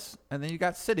Farmington Chris, and then you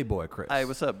got City Boy Chris. Hey,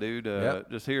 what's up, dude? Yep.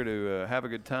 Just here to have a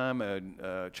good time and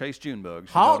chase Junebugs.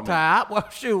 Hog tie? Well,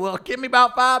 shoot. Well, give me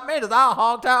about 5 minutes. I'll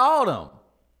hog tie all of them.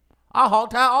 I'll hog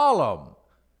tie all of them.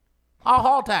 I'll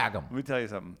hog tag them. Let me tell you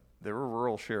something. There were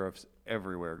rural sheriffs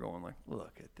everywhere going like,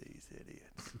 look at these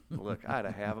idiots. Look, I'd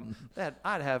have them.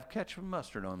 I'd have ketchup and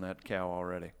mustard on that cow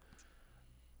already.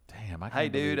 Damn, I can't Hey,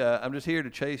 dude, believe- I'm just here to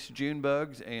chase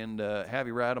Junebugs and have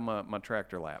you ride on my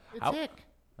tractor lap. It's How- Hick.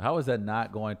 How is that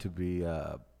not going to be?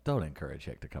 Don't encourage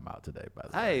Hick to come out today. By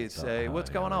the way. Hey, Don't- say, what's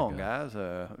yeah, going there we on,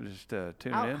 go. guys? Just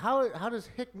tuning in. How does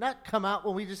Hick not come out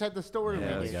when we just had the story Yeah,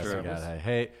 reading? that's Yes, true. I got it.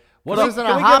 Hey, what This up? isn't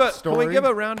Can a we, hop give a, can story. we give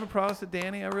a round of applause to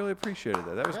Danny? I really appreciated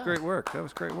that. That was Yeah. great work. That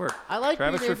was great work. I like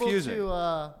Travis being able refusing.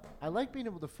 to. I like being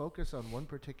able to focus on one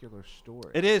particular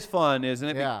story. It is fun, isn't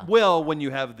it? Yeah. Well, when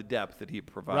you have the depth that he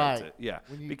provides Right. it. Yeah.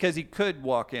 When you- Because he could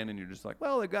walk in and you're just like,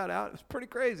 well, they got out. It's pretty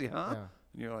crazy, huh? Yeah.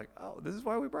 And you're like, oh, this is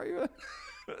why we brought you in?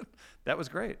 That was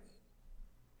great.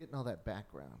 Getting all that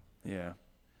background. Yeah.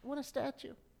 I want a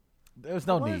statue. There's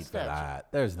no What need is for that?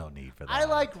 that. There's no need for that. I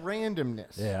like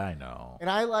randomness. Yeah, I know. And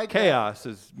I like that- Chaos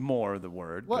is more the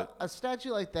word. What a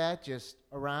statue like that just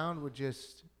around would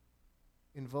just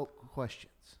invoke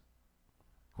questions,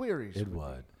 queries. It be.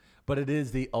 would, but it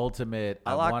is the ultimate.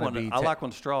 But I wanna like when be I like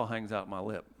when straw hangs out my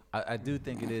lip. I do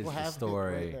think it is We'll the have it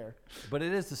story, right there. but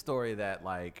it is the story that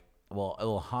like, well, it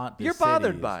will haunt. The You're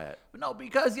bothered cities. by it. No,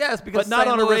 because because But not St.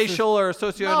 on a Louis is- racial or No,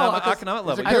 socioeconomic because-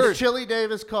 level. because You're, Chili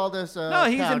Davis called us. no,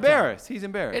 he's Cowtown. embarrassed. He's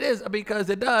embarrassed. It is because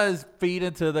it does feed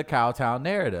into the Cowtown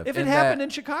narrative. If it happened in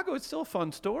Chicago, it's still a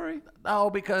fun story. no,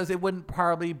 because it wouldn't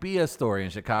probably be a story in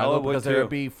Chicago Oh, it would because there would too.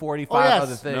 be 45 Oh yes.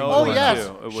 other things. No, it oh would yes.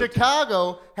 too. It would too.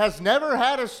 Chicago has never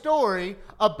had a story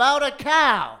about a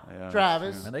cow. Yeah,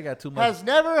 Travis. And they got too much. Has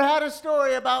never had a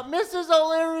story about Mrs.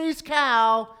 O'Leary's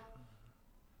cow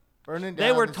burning down.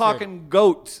 They were the talking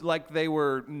goats like they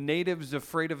were natives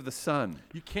afraid of the sun.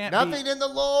 You can't. city. Nothing in the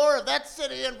lore of that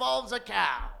city involves a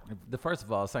cow. First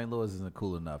of all, St. Louis isn't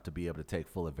cool enough to be able to take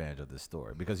full advantage of this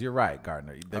story because you're right,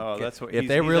 Gardner. Oh, that's what- if he's-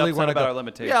 they he's really upset want to about go, our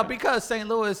limitation. Yeah, because St.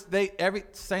 Louis,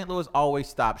 St. Louis always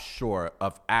stops short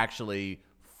of actually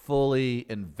fully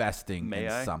investing May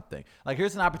in I? something. Like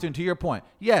here's an opportunity. To your point,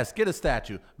 yes, get a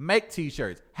statue, make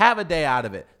T-shirts, have a day out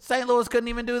of it. St. Louis couldn't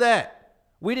even do that.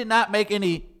 We did not make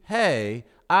any hay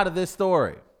out of this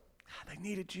story. They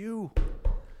needed you.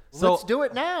 So Let's do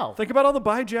it now. Think about all the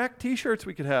Buy Jack T-shirts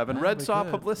we could have, and Yeah, Red we Saw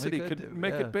could. publicity We could do-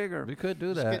 make yeah, it bigger. We could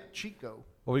do Just that. get Chico.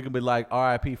 Or we can be like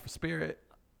RIP for Spirit.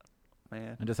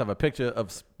 Man. And just have a picture of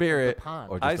Spirit pond.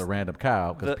 or just a random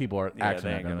cow because the- people are yeah, actually they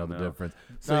not ain't going to know gonna the know. difference.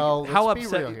 No, how let's be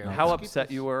upset real you, here. how Let's keep upset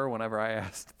this- you were whenever I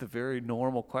asked the very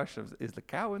normal question: Is the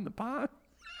cow in the pond?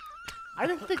 I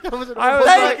didn't think that was a I was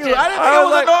Thank like, you. I didn't think I it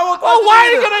was a normal Oh, question why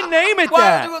are you either. gonna name it Why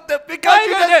that? do it- because Why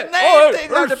you you just gonna- name oh, things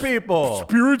there's after people.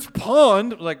 Spirit's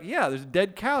Pond. Like, yeah, there's a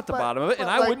dead cow at the But- bottom of it, and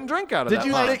but I like- wouldn't drink out of Did that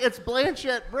you pond. think- It's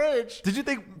Blanchette Bridge. Did you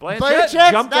think Blanchett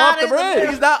Blanchette's jumped not off the in the bridge? bridge.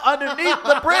 he's not underneath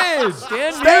the bridge?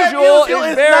 Stan Stan Musial Musial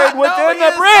is buried not- within no, he the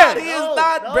is bridge. not. He is No,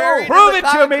 not no. buried. Prove in it the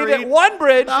to me that concrete. one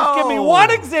bridge. Just give me No.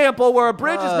 one example where a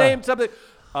bridge is named something.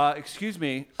 Excuse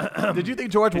me. Did you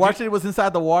think George Washington was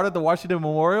inside the water at the Washington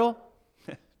Memorial?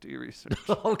 Do your research.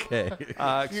 Okay. You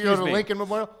Excuse go to me. Lincoln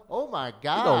Memorial. Oh my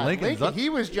God, Lincoln's up- he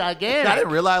was I gigantic.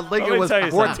 didn't realize Let Lincoln me was tell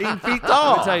you 14 something. feet tall.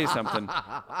 Let me tell you something.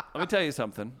 Let me tell you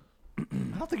something. I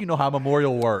don't think you know how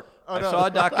memorial work. I saw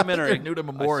a documentary. You're new to I saw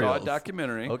a memorials.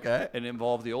 documentary. Okay. It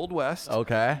involved the Old West.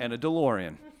 Okay. And a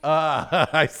DeLorean.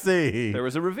 I see. There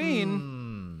was a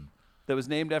ravine that was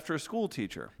named after a school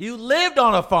teacher. You lived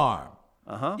on a farm.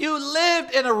 Uh-huh. You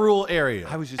lived in a rural area.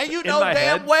 I was just and you in know my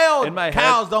damn head- well in my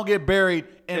cows head- don't get buried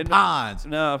in ponds.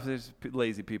 No, there's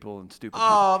lazy people and stupid people.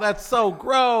 Oh, that's so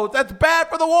gross. That's bad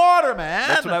for the water, man.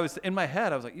 That's what I was in my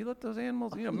head. I was like, you let those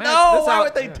animals, mad. No, this why how,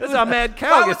 would they do This is how mad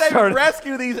cow Why gets would they started.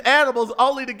 rescue these animals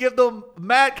only to give them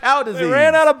mad cow disease? They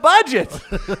ran out of budget.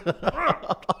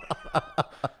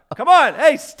 Come on,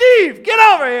 hey Steve, get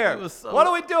over here. was so- What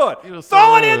are we doing? he was Throw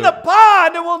so it in rude. the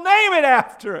pond and we'll name it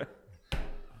after it.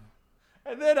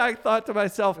 And then I thought to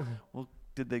myself, well,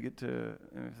 did they get to?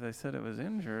 If they said it was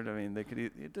injured, I mean, they could.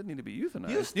 It didn't need to be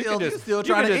euthanized. You still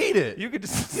trying to eat it. You could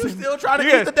just. You still trying to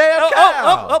Yeah. eat the damn Oh,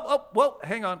 cow. oh, well,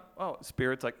 hang on. Oh,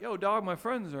 Spirit's like, yo, dog, my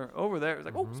friends are over there. It's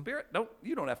like, oh, Spirit, no,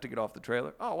 you don't have to get off the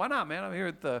trailer. Oh, why not, man? I'm here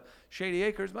at the Shady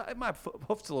Acres. My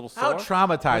hoof's a little sore. How What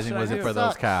traumatizing should I was it do? for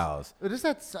those Sucks. cows? Does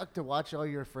that suck to watch all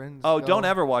your friends? Oh, go? don't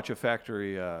ever watch a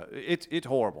factory. It's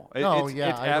horrible. No, It's yeah, I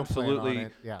don't plan on absolutely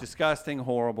it. Yeah. disgusting,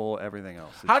 horrible, everything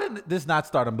else. How did this not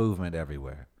start a movement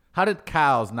everywhere? How did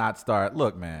cows not start?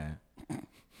 Look, man,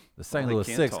 the St. Well, they Louis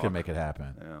can't 6 talk. can make it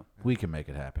happen. Yeah. We can make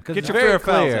it happen. 'Cause Get it's your very fair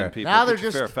fouls clear. in, people. Now Get they're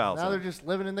your just fair fouls now in. they're just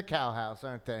living in the cow house,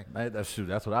 aren't they? Shoot,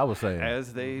 that's what I was saying.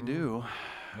 As they do.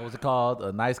 What was it called?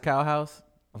 A Nice Cow House?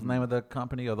 What's the name of the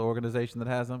company or the organization that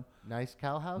has them? Nice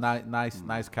cow house.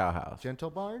 Nice Cow House. Gentle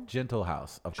barn. Gentle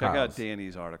House of Check cows. out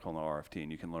Danny's article in the RFT,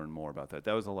 and you can learn more about that.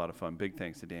 That was a lot of fun. Big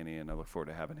thanks to Danny, and I look forward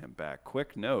to having him back.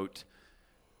 Quick note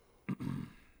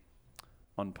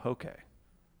on Poke.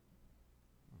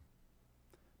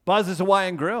 Buzz's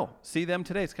Hawaiian Grill. See them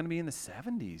today. It's going to be in the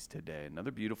 70s today.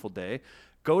 Another beautiful day.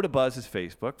 Go to Buzz's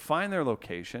Facebook. Find their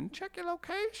location. Check your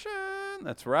location.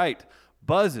 That's right.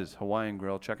 Buzz's Hawaiian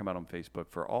Grill. Check them out on Facebook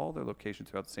for all their locations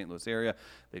throughout the St. Louis area.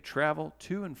 They travel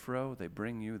to and fro. They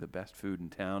bring you the best food in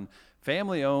town.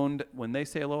 Family owned. When they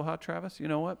say aloha, Travis, you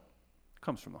know what?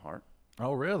 Comes from the heart.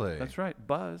 Oh, really? That's right.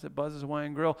 Buzz at Buzz's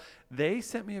Hawaiian Grill. They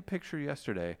sent me a picture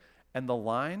yesterday, and the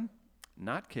line,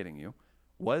 not kidding you,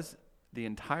 was the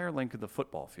entire length of the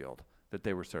football field that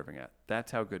they were serving at.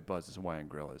 That's how good Buzz's Hawaiian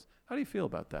Grill is. How do you feel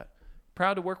about that?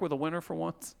 Proud to work with a winner for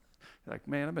once? You're like,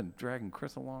 man, I've been dragging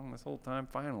Chris along this whole time.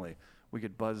 Finally, we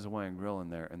get Buzz's Hawaiian Grill in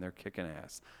there, and they're kicking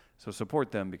ass. So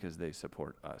support them because they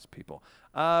support us, people.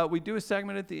 We do a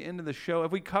segment at the end of the show.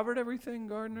 Have we covered everything,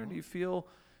 Gardner? Do you feel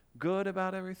good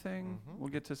about everything? We'll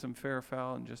get to some fair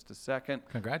foul in just a second.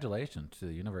 Congratulations to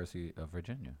the University of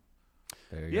Virginia.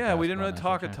 They're your Yeah, we didn't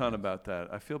basketball really talk a national ton champions. about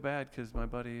that. I feel bad because my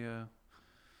buddy,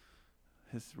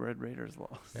 his Red Raiders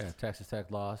lost. Yeah, Texas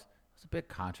Tech lost. It was a big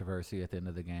controversy at the end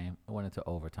of the game. It went into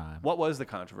overtime. What was the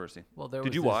controversy? Well, there Did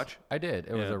was you this- watch? I did.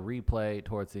 It was Yeah. a replay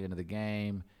towards the end of the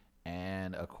game,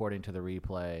 and according to the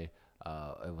replay,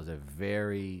 it was a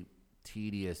very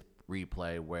tedious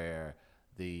replay where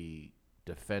the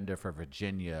defender for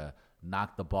Virginia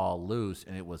knocked the ball loose,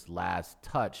 and it was last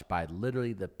touched by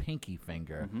literally the pinky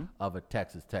finger of a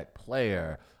Texas Tech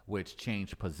player, which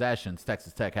changed possessions.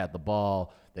 Texas Tech had the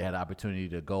ball. They had an opportunity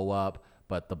to go up,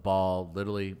 but the ball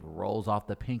literally rolls off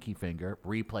the pinky finger.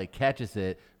 Replay catches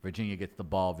it. Virginia gets the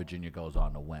ball. Virginia goes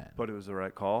on to win. But it was the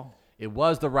right call. It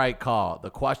was the right call. The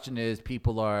question is,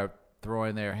 people are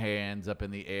throwing their hands up in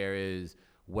the air is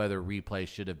whether replay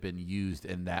should have been used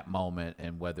in that moment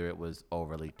and whether it was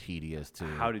overly tedious to.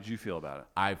 How did you feel about it?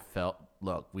 I felt,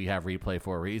 look, we have replay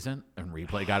for a reason, and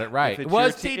replay got it right. If It it's,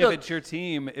 was your, if tedious. it's your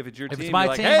team, it's you're my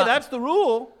like, team, hey, I- that's the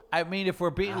rule. I mean, if we're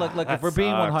being if that we're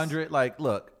being sucks. 100, like,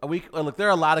 look, there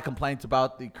are a lot of complaints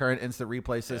about the current instant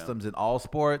replay systems in all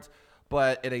sports,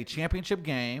 but in a championship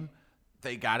game,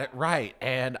 they got it right.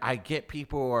 And I get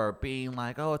people are being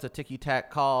like, oh, it's a ticky-tack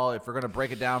call if we're going to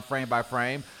break it down frame by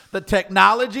frame. The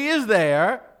technology is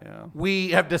there. Yeah. We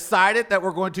have decided that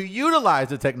we're going to utilize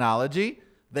the technology.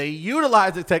 They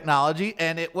utilized the technology,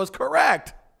 and it was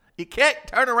correct. You can't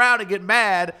turn around and get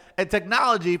mad at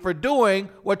technology for doing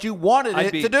what you wanted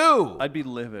it to do. I'd be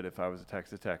livid if I was a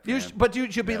Texas Tech fan. But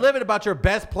you should be livid about your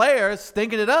best players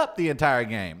stinking it up the entire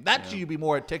game. That should you be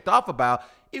more ticked off about.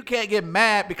 You can't get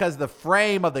mad because the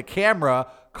frame of the camera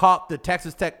caught the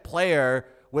Texas Tech player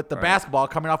with the basketball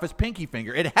coming off his pinky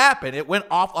finger. It happened. It went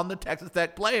off on the Texas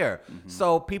Tech player.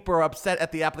 So people are upset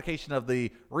at the application of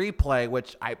the replay,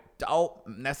 which I don't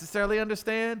necessarily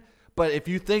understand. But if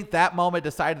you think that moment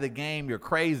decided the game, you're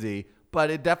crazy. But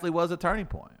it definitely was a turning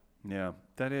point. Yeah,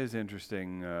 that is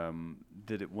interesting.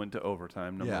 That it went to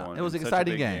overtime. Number one, it was in an such a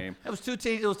exciting big game. It was two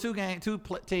teams. It was two teams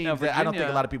Now, that I don't think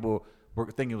Virginia- a lot of people were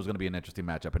thinking it was going to be an interesting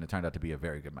matchup, and it turned out to be a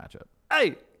very good matchup.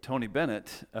 Hey, Tony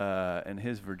Bennett and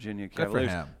his Virginia for Cavaliers.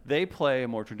 him. They play a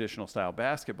more traditional style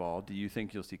basketball. Do you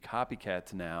think you'll see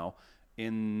copycats now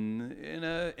in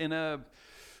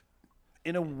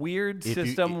a weird If you-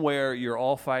 system where you're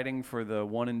all fighting for the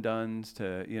one and dones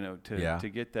to Yeah. to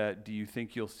get that? Do you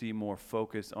think you'll see more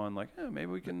focus on like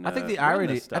maybe we can? I think the run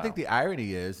irony. this I think style? the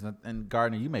irony is, and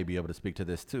Gardner, you may be able to speak to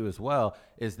this too as well,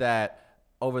 is that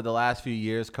over the last few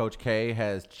years, Coach K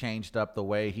has changed up the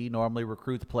way he normally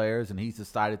recruits players, and he's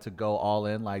decided to go all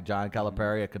in like John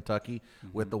Calipari at Kentucky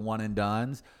with the one and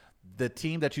dones. The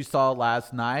team that you saw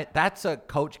last night, that's a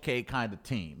Coach K kind of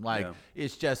team. Like, Yeah.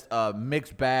 it's just a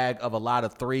mixed bag of a lot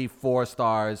of 3-4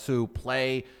 stars who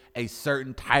play a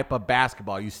certain type of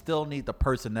basketball. You still need the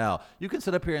personnel. You can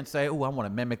sit up here and say, "Oh, I want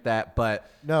to mimic that," but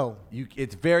No.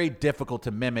 it's very difficult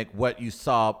to mimic what you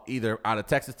saw either out of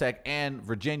Texas Tech and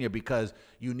Virginia because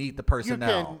you need the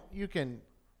personnel. You can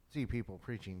see people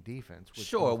preaching defense. Which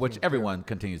Sure, both which teams do. everyone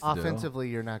continues to do. Offensively,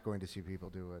 you're not going to see people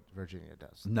do what Virginia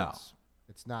does. No.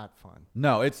 It's not fun.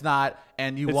 No, it's not,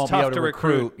 and you It's won't be tough able to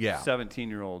recruit Yeah,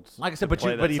 17-year-olds. Like I said, to but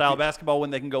play you- that but if style you- of basketball when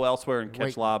they can go elsewhere and catch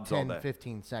Wait lobs 10, all day.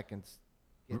 15 seconds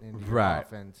getting into your Right.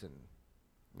 offense.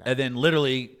 and then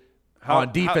literally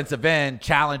on defensive end,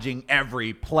 challenging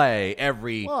every play,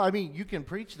 Well, I mean, you can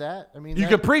preach that. I mean, You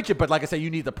can preach it, but like I said,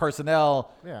 you need the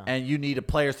personnel, Yeah. and you need the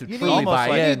players to You truly need, buy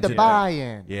you in. need the to-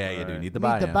 buy-in. Yeah, you do need the You need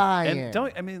buy-in. the buy-in. And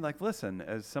don't I mean like listen,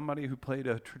 as somebody who played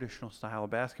a traditional style of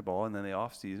basketball, and then the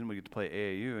off season we get to play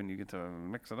AAU, and you get to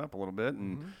mix it up a little bit,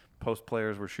 and post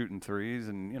players were shooting threes,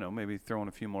 and maybe throwing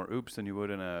a few more oops than you would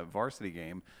in a varsity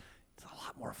game. It's a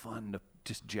lot more fun to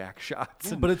just jack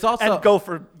shots, but it's also- and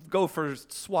go for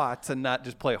swats and not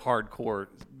just play hardcore,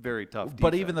 very tough. But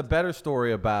defense. even the better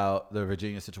story about the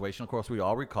Virginia situation, of course, we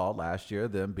all recall last year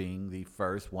them being the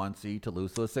first 1 seed to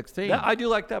lose to a 16. I do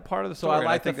like that part of the So story. I and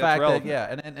like the think that's fact that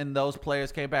relevant. and those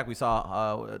players came back. We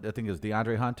saw I think it was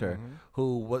DeAndre Hunter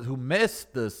who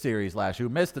missed the series last year,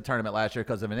 who missed the tournament last year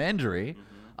because of an injury,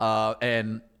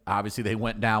 and obviously they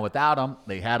went down without him.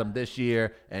 They had him this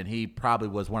year, and he probably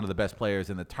was one of the best players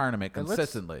in the tournament And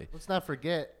consistently. Let's not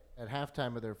forget, at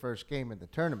halftime of their first game in the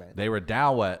tournament, They were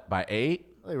down by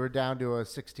 8. they were down to a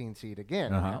 16 seed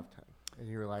again at halftime. And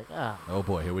you were like, Oh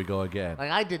boy, here we go again. Like,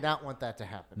 I did not want that to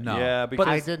happen. No. Yeah, But because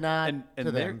I did not and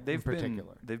to they're- them they've in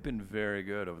particular. They've been very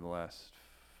good over the last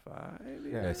 5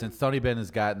 years. Yeah, since Tony Bennett's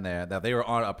gotten there, now they were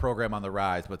on a program on the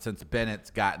rise, but since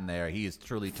Bennett's gotten there, he's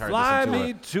truly turned Fly this me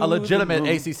into to a legitimate the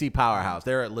moon. ACC powerhouse.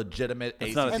 They're a legitimate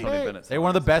It's not a ACC. Tony they- Bennett. They're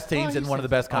one of the best teams Oh, and he's one of the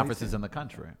seen- best oh, he's conferences seen- in the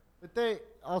country. But they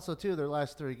also, too, their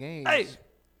last 3 games, Hey!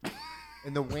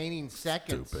 in the waning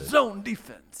seconds. Zone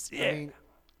defense. Yeah. I mean,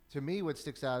 to me, what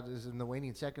sticks out is in the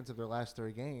waning seconds of their last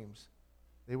 3 games,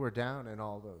 they were down in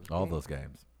all those All games. those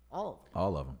games. All of them.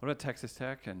 All of them. What about Texas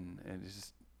Tech? And it's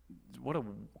just what a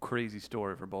crazy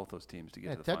story for both those teams to get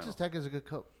Yeah, to the Texas final. Tech is a good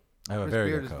coach. They have a Chris very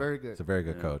Beard good is coach. very good. It's a very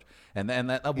good coach. And then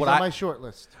He's what on I my short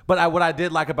list. But what I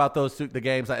did like about the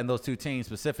games and those two teams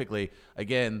specifically,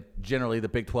 again, generally the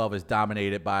Big 12 is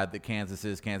dominated by the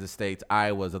Kansases, Kansas States,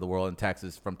 Iowas of the world, and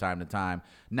Texas from time to time.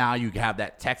 Now you have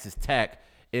that Texas Tech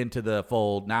into the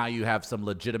fold. Now you have some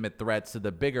legitimate threats to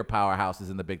the bigger powerhouses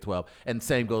in the Big 12. And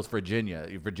same goes for Virginia.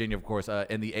 Virginia, of course,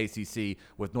 in the ACC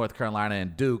with North Carolina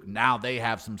and Duke. Now they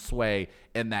have some sway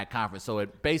in that conference. So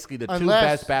it basically the two Unless-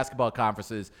 best basketball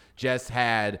conferences just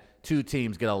had two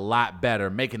teams get a lot better,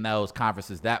 making those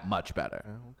conferences that much better.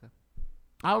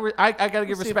 I got to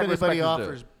give Let's see if respect. anybody Respect is due.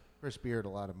 offers Chris Beard a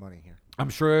lot of money here. I'm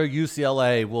sure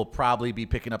UCLA will probably be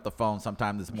picking up the phone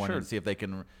sometime this morning sure. to see if they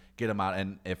can get him out.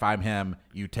 And if I'm him,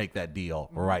 you take that deal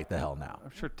right the hell now.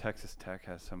 I'm sure Texas Tech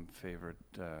has some favorite,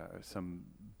 some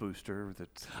booster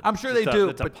that's. I'm sure they that's do.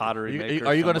 That's a but pottery maker.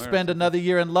 are you going to somewhere. spend another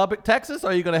year in Lubbock, Texas,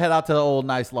 or are you going to head out to old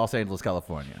nice Los Angeles,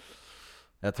 California?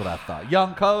 That's what I thought.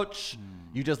 Young coach,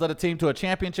 you just led a team to a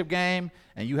championship game,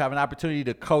 and you have an opportunity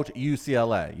to coach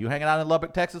UCLA. You hanging out in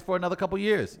Lubbock, Texas for another couple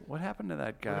years. What happened to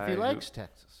that guy? What if he who- likes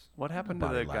Texas? What happened to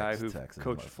Nobody the guy likes who Texas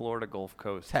coached much. Florida Gulf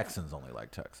Coast? Texans only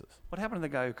like Texas. What happened to the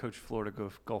guy who coached Florida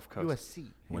Gulf Coast? USC.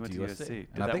 He went to USC. Did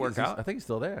And I that think work out? I think he's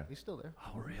still there. He's still there.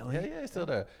 Oh, really? Yeah, he's still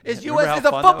there. It's Remember how USC. It's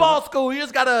a fun that football was? school. You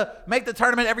just got to make the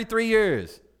tournament every 3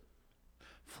 years.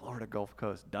 Florida Gulf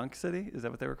Coast. Dunk City? Is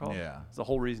that what they were called? Yeah. It's the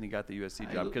whole reason he got the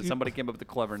USC job because somebody came up with a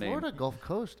clever name. Florida Gulf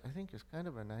Coast, I think, is kind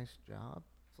of a nice job.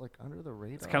 It's like under the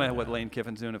radar. It's kind of what Lane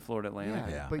Kiffin's doing at Florida Atlantic.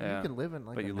 yeah, Yeah. but Yeah. you can live in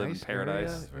like But a you live in nice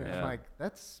paradise. area. Yeah. It's like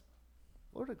that's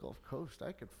Florida Gulf Coast.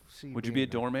 I could see. Would you be a being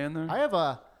there. doorman there? I have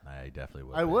a. I definitely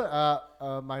would. I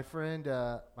would.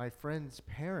 My friend's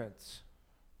parents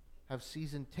have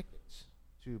season tickets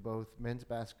to both men's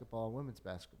basketball and women's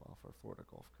basketball for Florida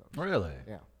Gulf Coast. Really?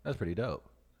 Yeah. That's pretty dope.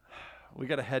 We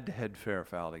got a head-to-head fair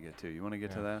foul to get to. You want to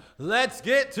get to that? Let's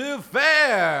get to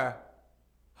fair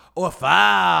or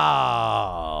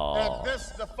foul. At this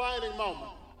defining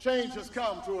moment, change has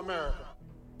come to America.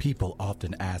 People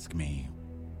often ask me,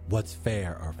 what's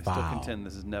fair or I foul? still contend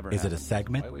this has never Is it a happened.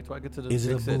 segment? Wait till I get to the Is it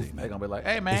big a city. movement? They're going to be like,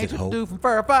 hey, man, Is ain't it you hope? do from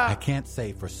fair or foul? I can't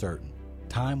say for certain.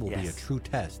 Time will be a Yes. true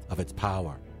test of its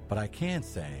power. But I can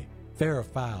say, fair or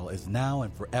foul is now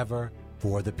and forever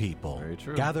for the people. Very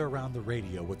true. Gather around the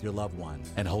radio with your loved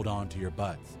ones and hold on to your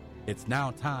butts. It's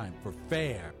now time for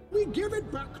fair We give it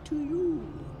back to you,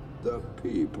 the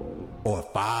people. or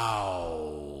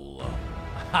foul.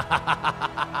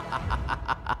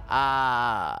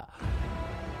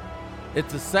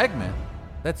 It's a segment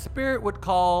that Spirit would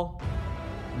call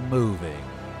moving.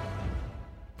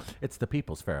 It's the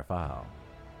People's Fair File.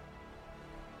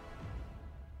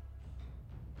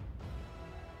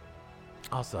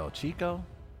 Also, Chico.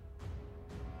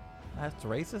 That's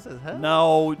racist as hell.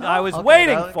 No, I was Okay,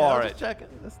 waiting no, okay, for I'm it. just checking.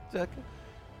 Just checking.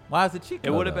 Why is it Chico?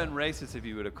 It would have though? been racist if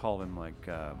you would have called him like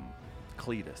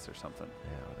Cletus or something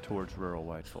Yeah, towards rural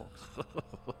white folks.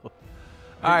 all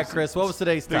right, Chris. What was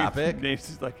today's topic?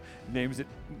 Names it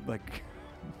like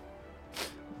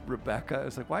Rebecca.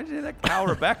 It's like, why'd you name that cow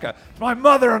Rebecca? It's my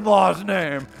mother-in-law's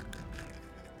name.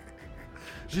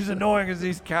 She's annoying as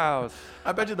these cows.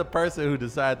 I bet you the person who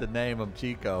decided to name him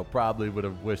Chico probably would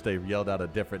have wished they yelled out a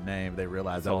different name. They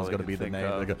realized that all was they going to be could the think name.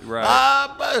 of. They go,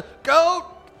 Right. Go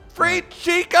free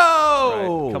Chico!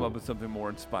 Right. Come up with something more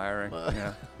inspiring.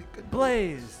 Yeah.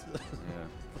 Blaze. Yeah.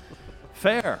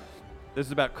 Fair. This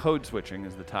is about code switching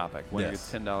is the topic. When Yes.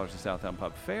 you get $10 to Southtown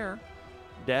Pub. Fair.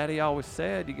 Daddy always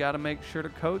said you got to make sure to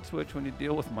code switch when you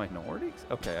deal with minorities.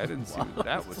 Okay, I didn't see what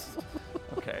that was.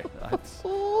 Okay.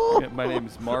 My name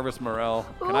is Marvis Morell.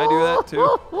 Can I do that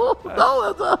too? No,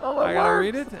 that's not how it I got to works.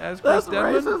 read it as Chris That's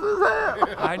Denman? racist as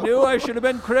hell. I knew I should have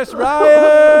been Chris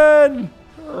Ryan.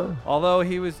 Although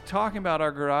he was talking about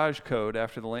our garage code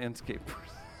after the landscapers.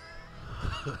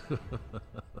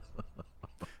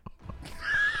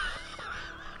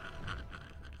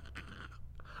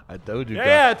 I told you.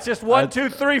 Yeah, it's just 1, 2,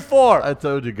 3, 4. I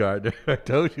told you, Gardner. I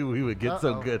told you we would get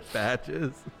some good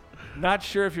patches. Not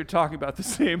sure if you're talking about the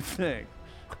same thing.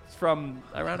 It's from,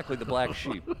 ironically, the Black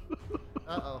Sheep.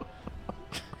 Uh-oh.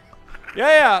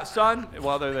 Yeah, son.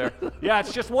 While they're there. Yeah,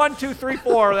 it's just 1, 2, 3,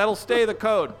 4. That'll stay the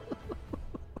code.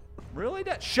 Really?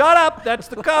 Shut up. That's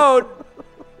the code.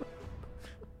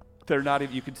 They're not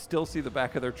even, you can still see the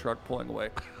back of their truck pulling away.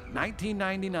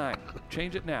 1999.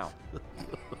 Change it now.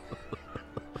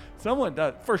 Someone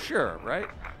does, for sure, right?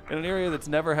 In an area that's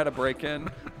never had a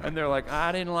break-in, and they're like,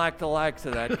 I didn't like the likes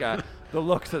of that guy, the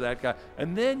looks of that guy.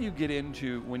 And then you get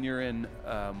into, when you're in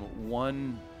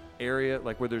one area,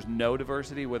 like where there's no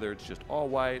diversity, whether it's just all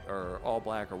white or all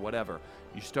black or whatever,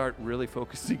 you start really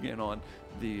focusing in on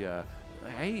the,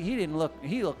 he didn't look,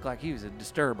 he looked like he was a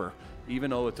disturber,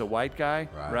 even though it's a white guy,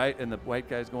 right? And the white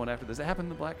guy's going after, does that happen in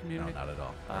the black community? No, not at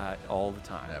all. All the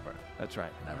time. Never. That's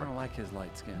right. Never. I don't like his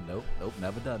light skin. Nope,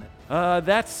 never done it.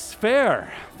 That's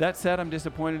fair. That said, I'm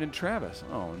disappointed in Travis.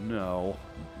 Oh, no.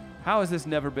 How has this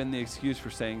never been the excuse for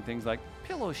saying things like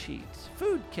pillow sheets,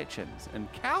 food kitchens,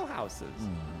 and cow houses?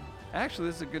 Actually,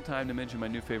 this is a good time to mention my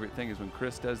new favorite thing is when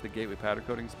Chris does the gateway powder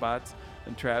coating spots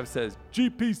and Trav says,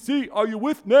 GPC, are you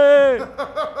with me?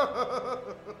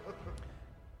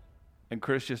 And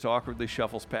Chris just awkwardly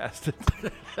shuffles past it.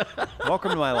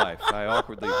 Welcome to my life. I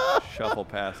awkwardly shuffle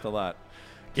past a lot.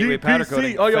 Gateway powder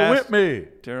coating. are you fast, with me?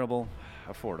 Durable,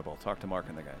 affordable. Talk to Mark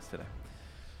and the guys today.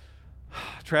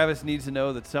 Travis needs to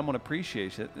know that someone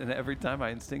appreciates it, and every time I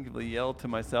instinctively yell to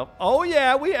myself, oh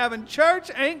yeah, we having church,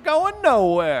 ain't going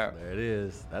nowhere. There it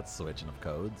is. That's switching of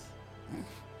codes.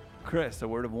 Chris, a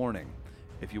word of warning.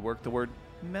 If you work the word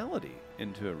melody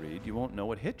into a read, you won't know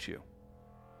what hit you.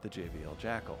 The JVL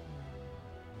Jackal.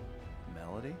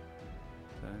 Melody?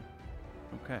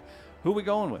 Okay. Who we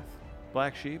going with?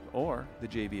 Black Sheep or the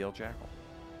JVL Jackal?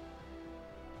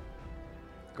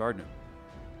 Gardner.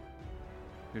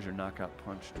 Here's your knockout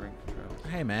punch drink,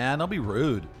 Travis. Hey, man, don't be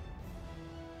rude.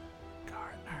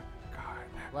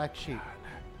 Black Sheep.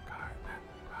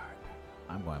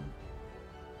 I'm going.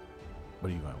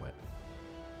 What are you going with?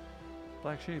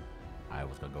 Black Sheep. I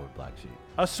was going to go with Black Sheep.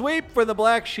 A sweep for the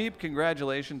Black Sheep.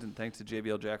 Congratulations, and thanks to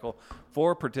JVL Jackal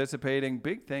for participating.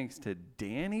 Big thanks to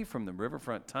Danny from the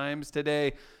Riverfront Times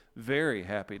today. Very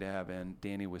happy to have in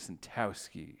Danny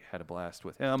Wysentowski. Had a blast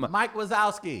with him. Mike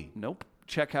Wazowski. Nope.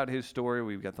 Check out his story.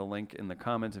 We've got the link in the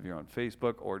comments if you're on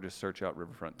Facebook, or just search out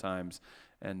Riverfront Times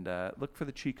and look for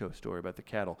the Chico story about the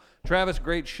cattle. Travis,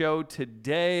 great show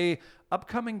today.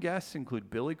 Upcoming guests include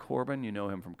Billy Corbin. You know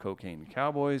him from Cocaine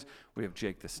Cowboys. We have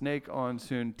Jake the Snake on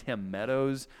soon. Tim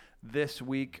Meadows this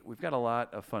week. We've got a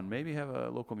lot of fun. Maybe have a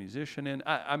local musician in.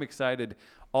 I'm excited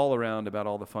all around about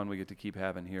all the fun we get to keep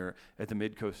having here at the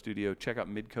Midcoast studio. Check out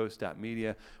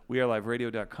midcoast.media.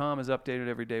 WeAreLiveRadio.com is updated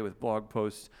every day with blog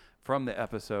posts from the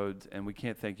episodes, and we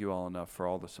can't thank you all enough for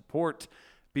all the support.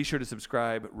 Be sure to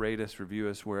subscribe, rate us, review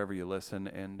us wherever you listen,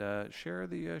 and share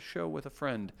the show with a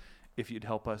friend if you'd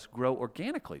help us grow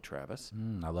organically, Travis.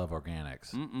 I love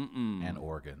organics and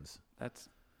organs. That's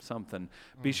something.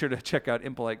 Be sure to check out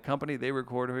Impolite Company. They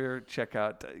record here. Check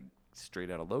out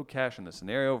Straight Outta Low Cash in the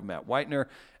Scenario of Matt Whitener.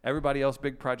 Everybody else,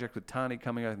 big project with Tani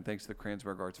coming out, and thanks to the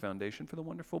Kranzberg Arts Foundation for the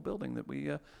wonderful building that we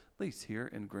lease here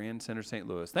in Grand Center, St.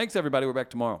 Louis. Thanks, everybody. We're back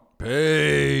tomorrow.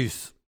 Peace.